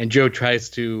 and Joe tries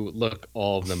to look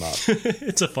all of them up.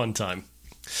 It's a fun time.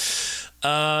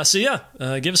 So yeah,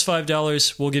 give us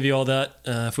 $5. We'll give you all that.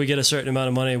 If we get a certain amount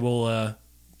of money, we'll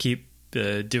keep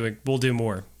doing. We'll do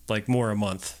more, like more a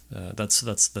month. That's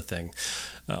the thing.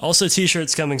 Also,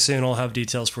 t-shirts coming soon. I'll have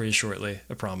details for you shortly.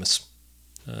 I promise.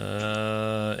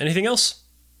 Anything else?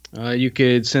 You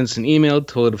could send us an email,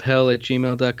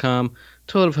 toiletofhell@gmail.com,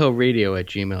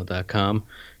 toiletofhellradio@gmail.com. You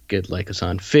could like us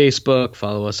on Facebook,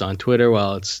 follow us on Twitter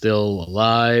while it's still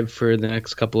alive for the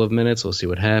next couple of minutes. We'll see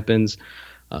what happens.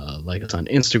 Like us on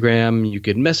Instagram. You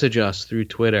could message us through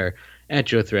Twitter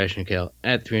 @Joe Thrashingale,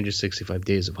 @365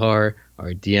 Days of Horror.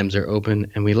 Our DMs are open,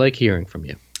 and we like hearing from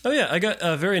you. Oh yeah, I got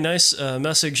a very nice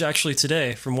message actually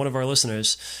today from one of our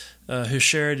listeners who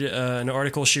shared an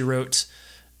article she wrote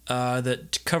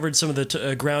that covered some of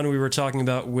the ground we were talking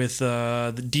about with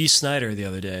the Dee Snider the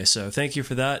other day. So thank you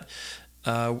for that.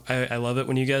 I love it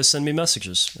when you guys send me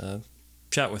messages.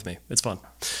 Chat with me. It's fun.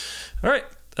 All right.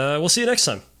 We'll see you next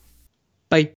time.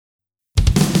 Bye.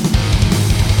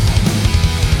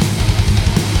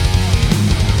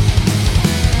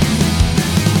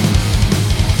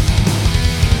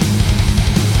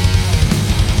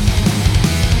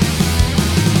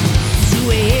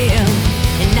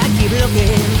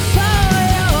 Looking for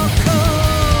your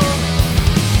call.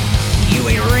 You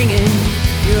ain't ringing,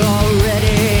 you're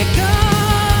already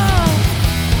gone.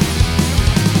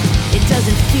 It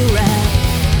doesn't feel right,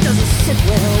 doesn't sit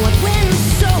well. What went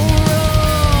so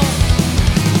wrong?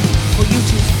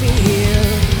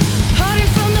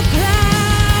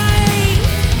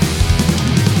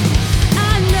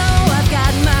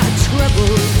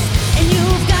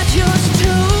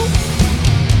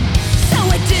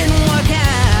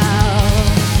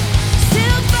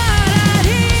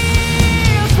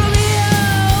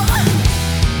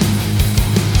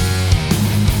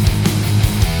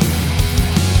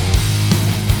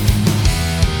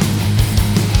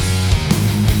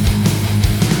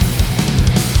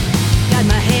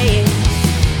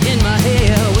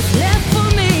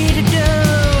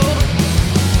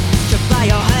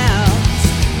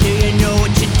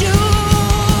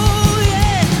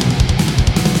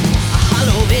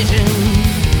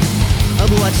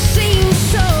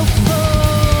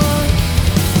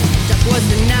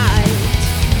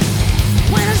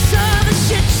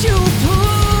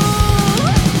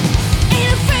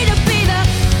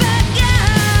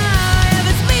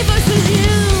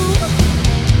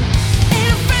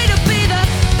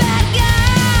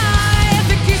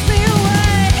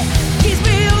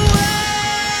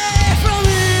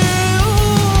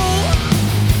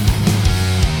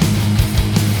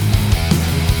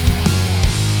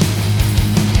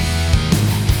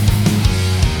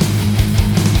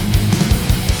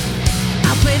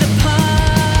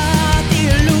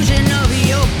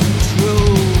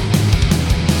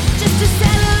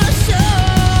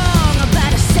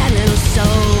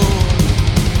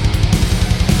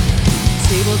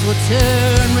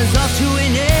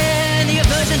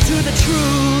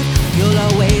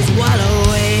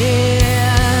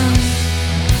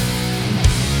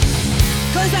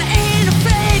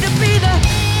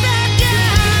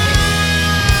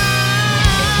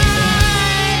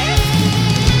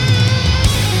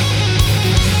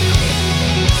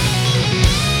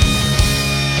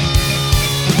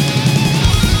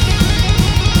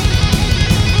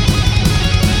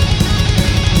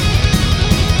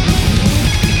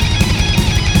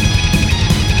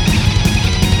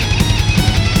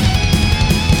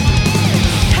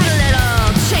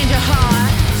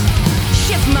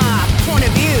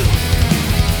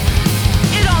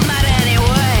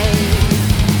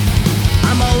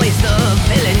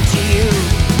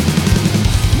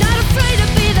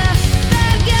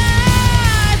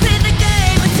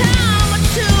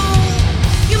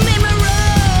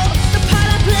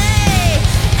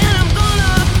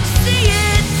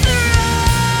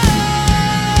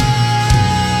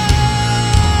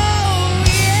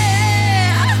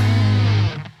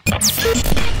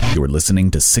 You're listening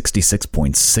to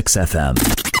 66.6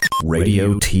 FM.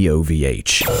 Radio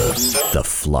TOVH. The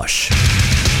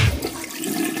Flush.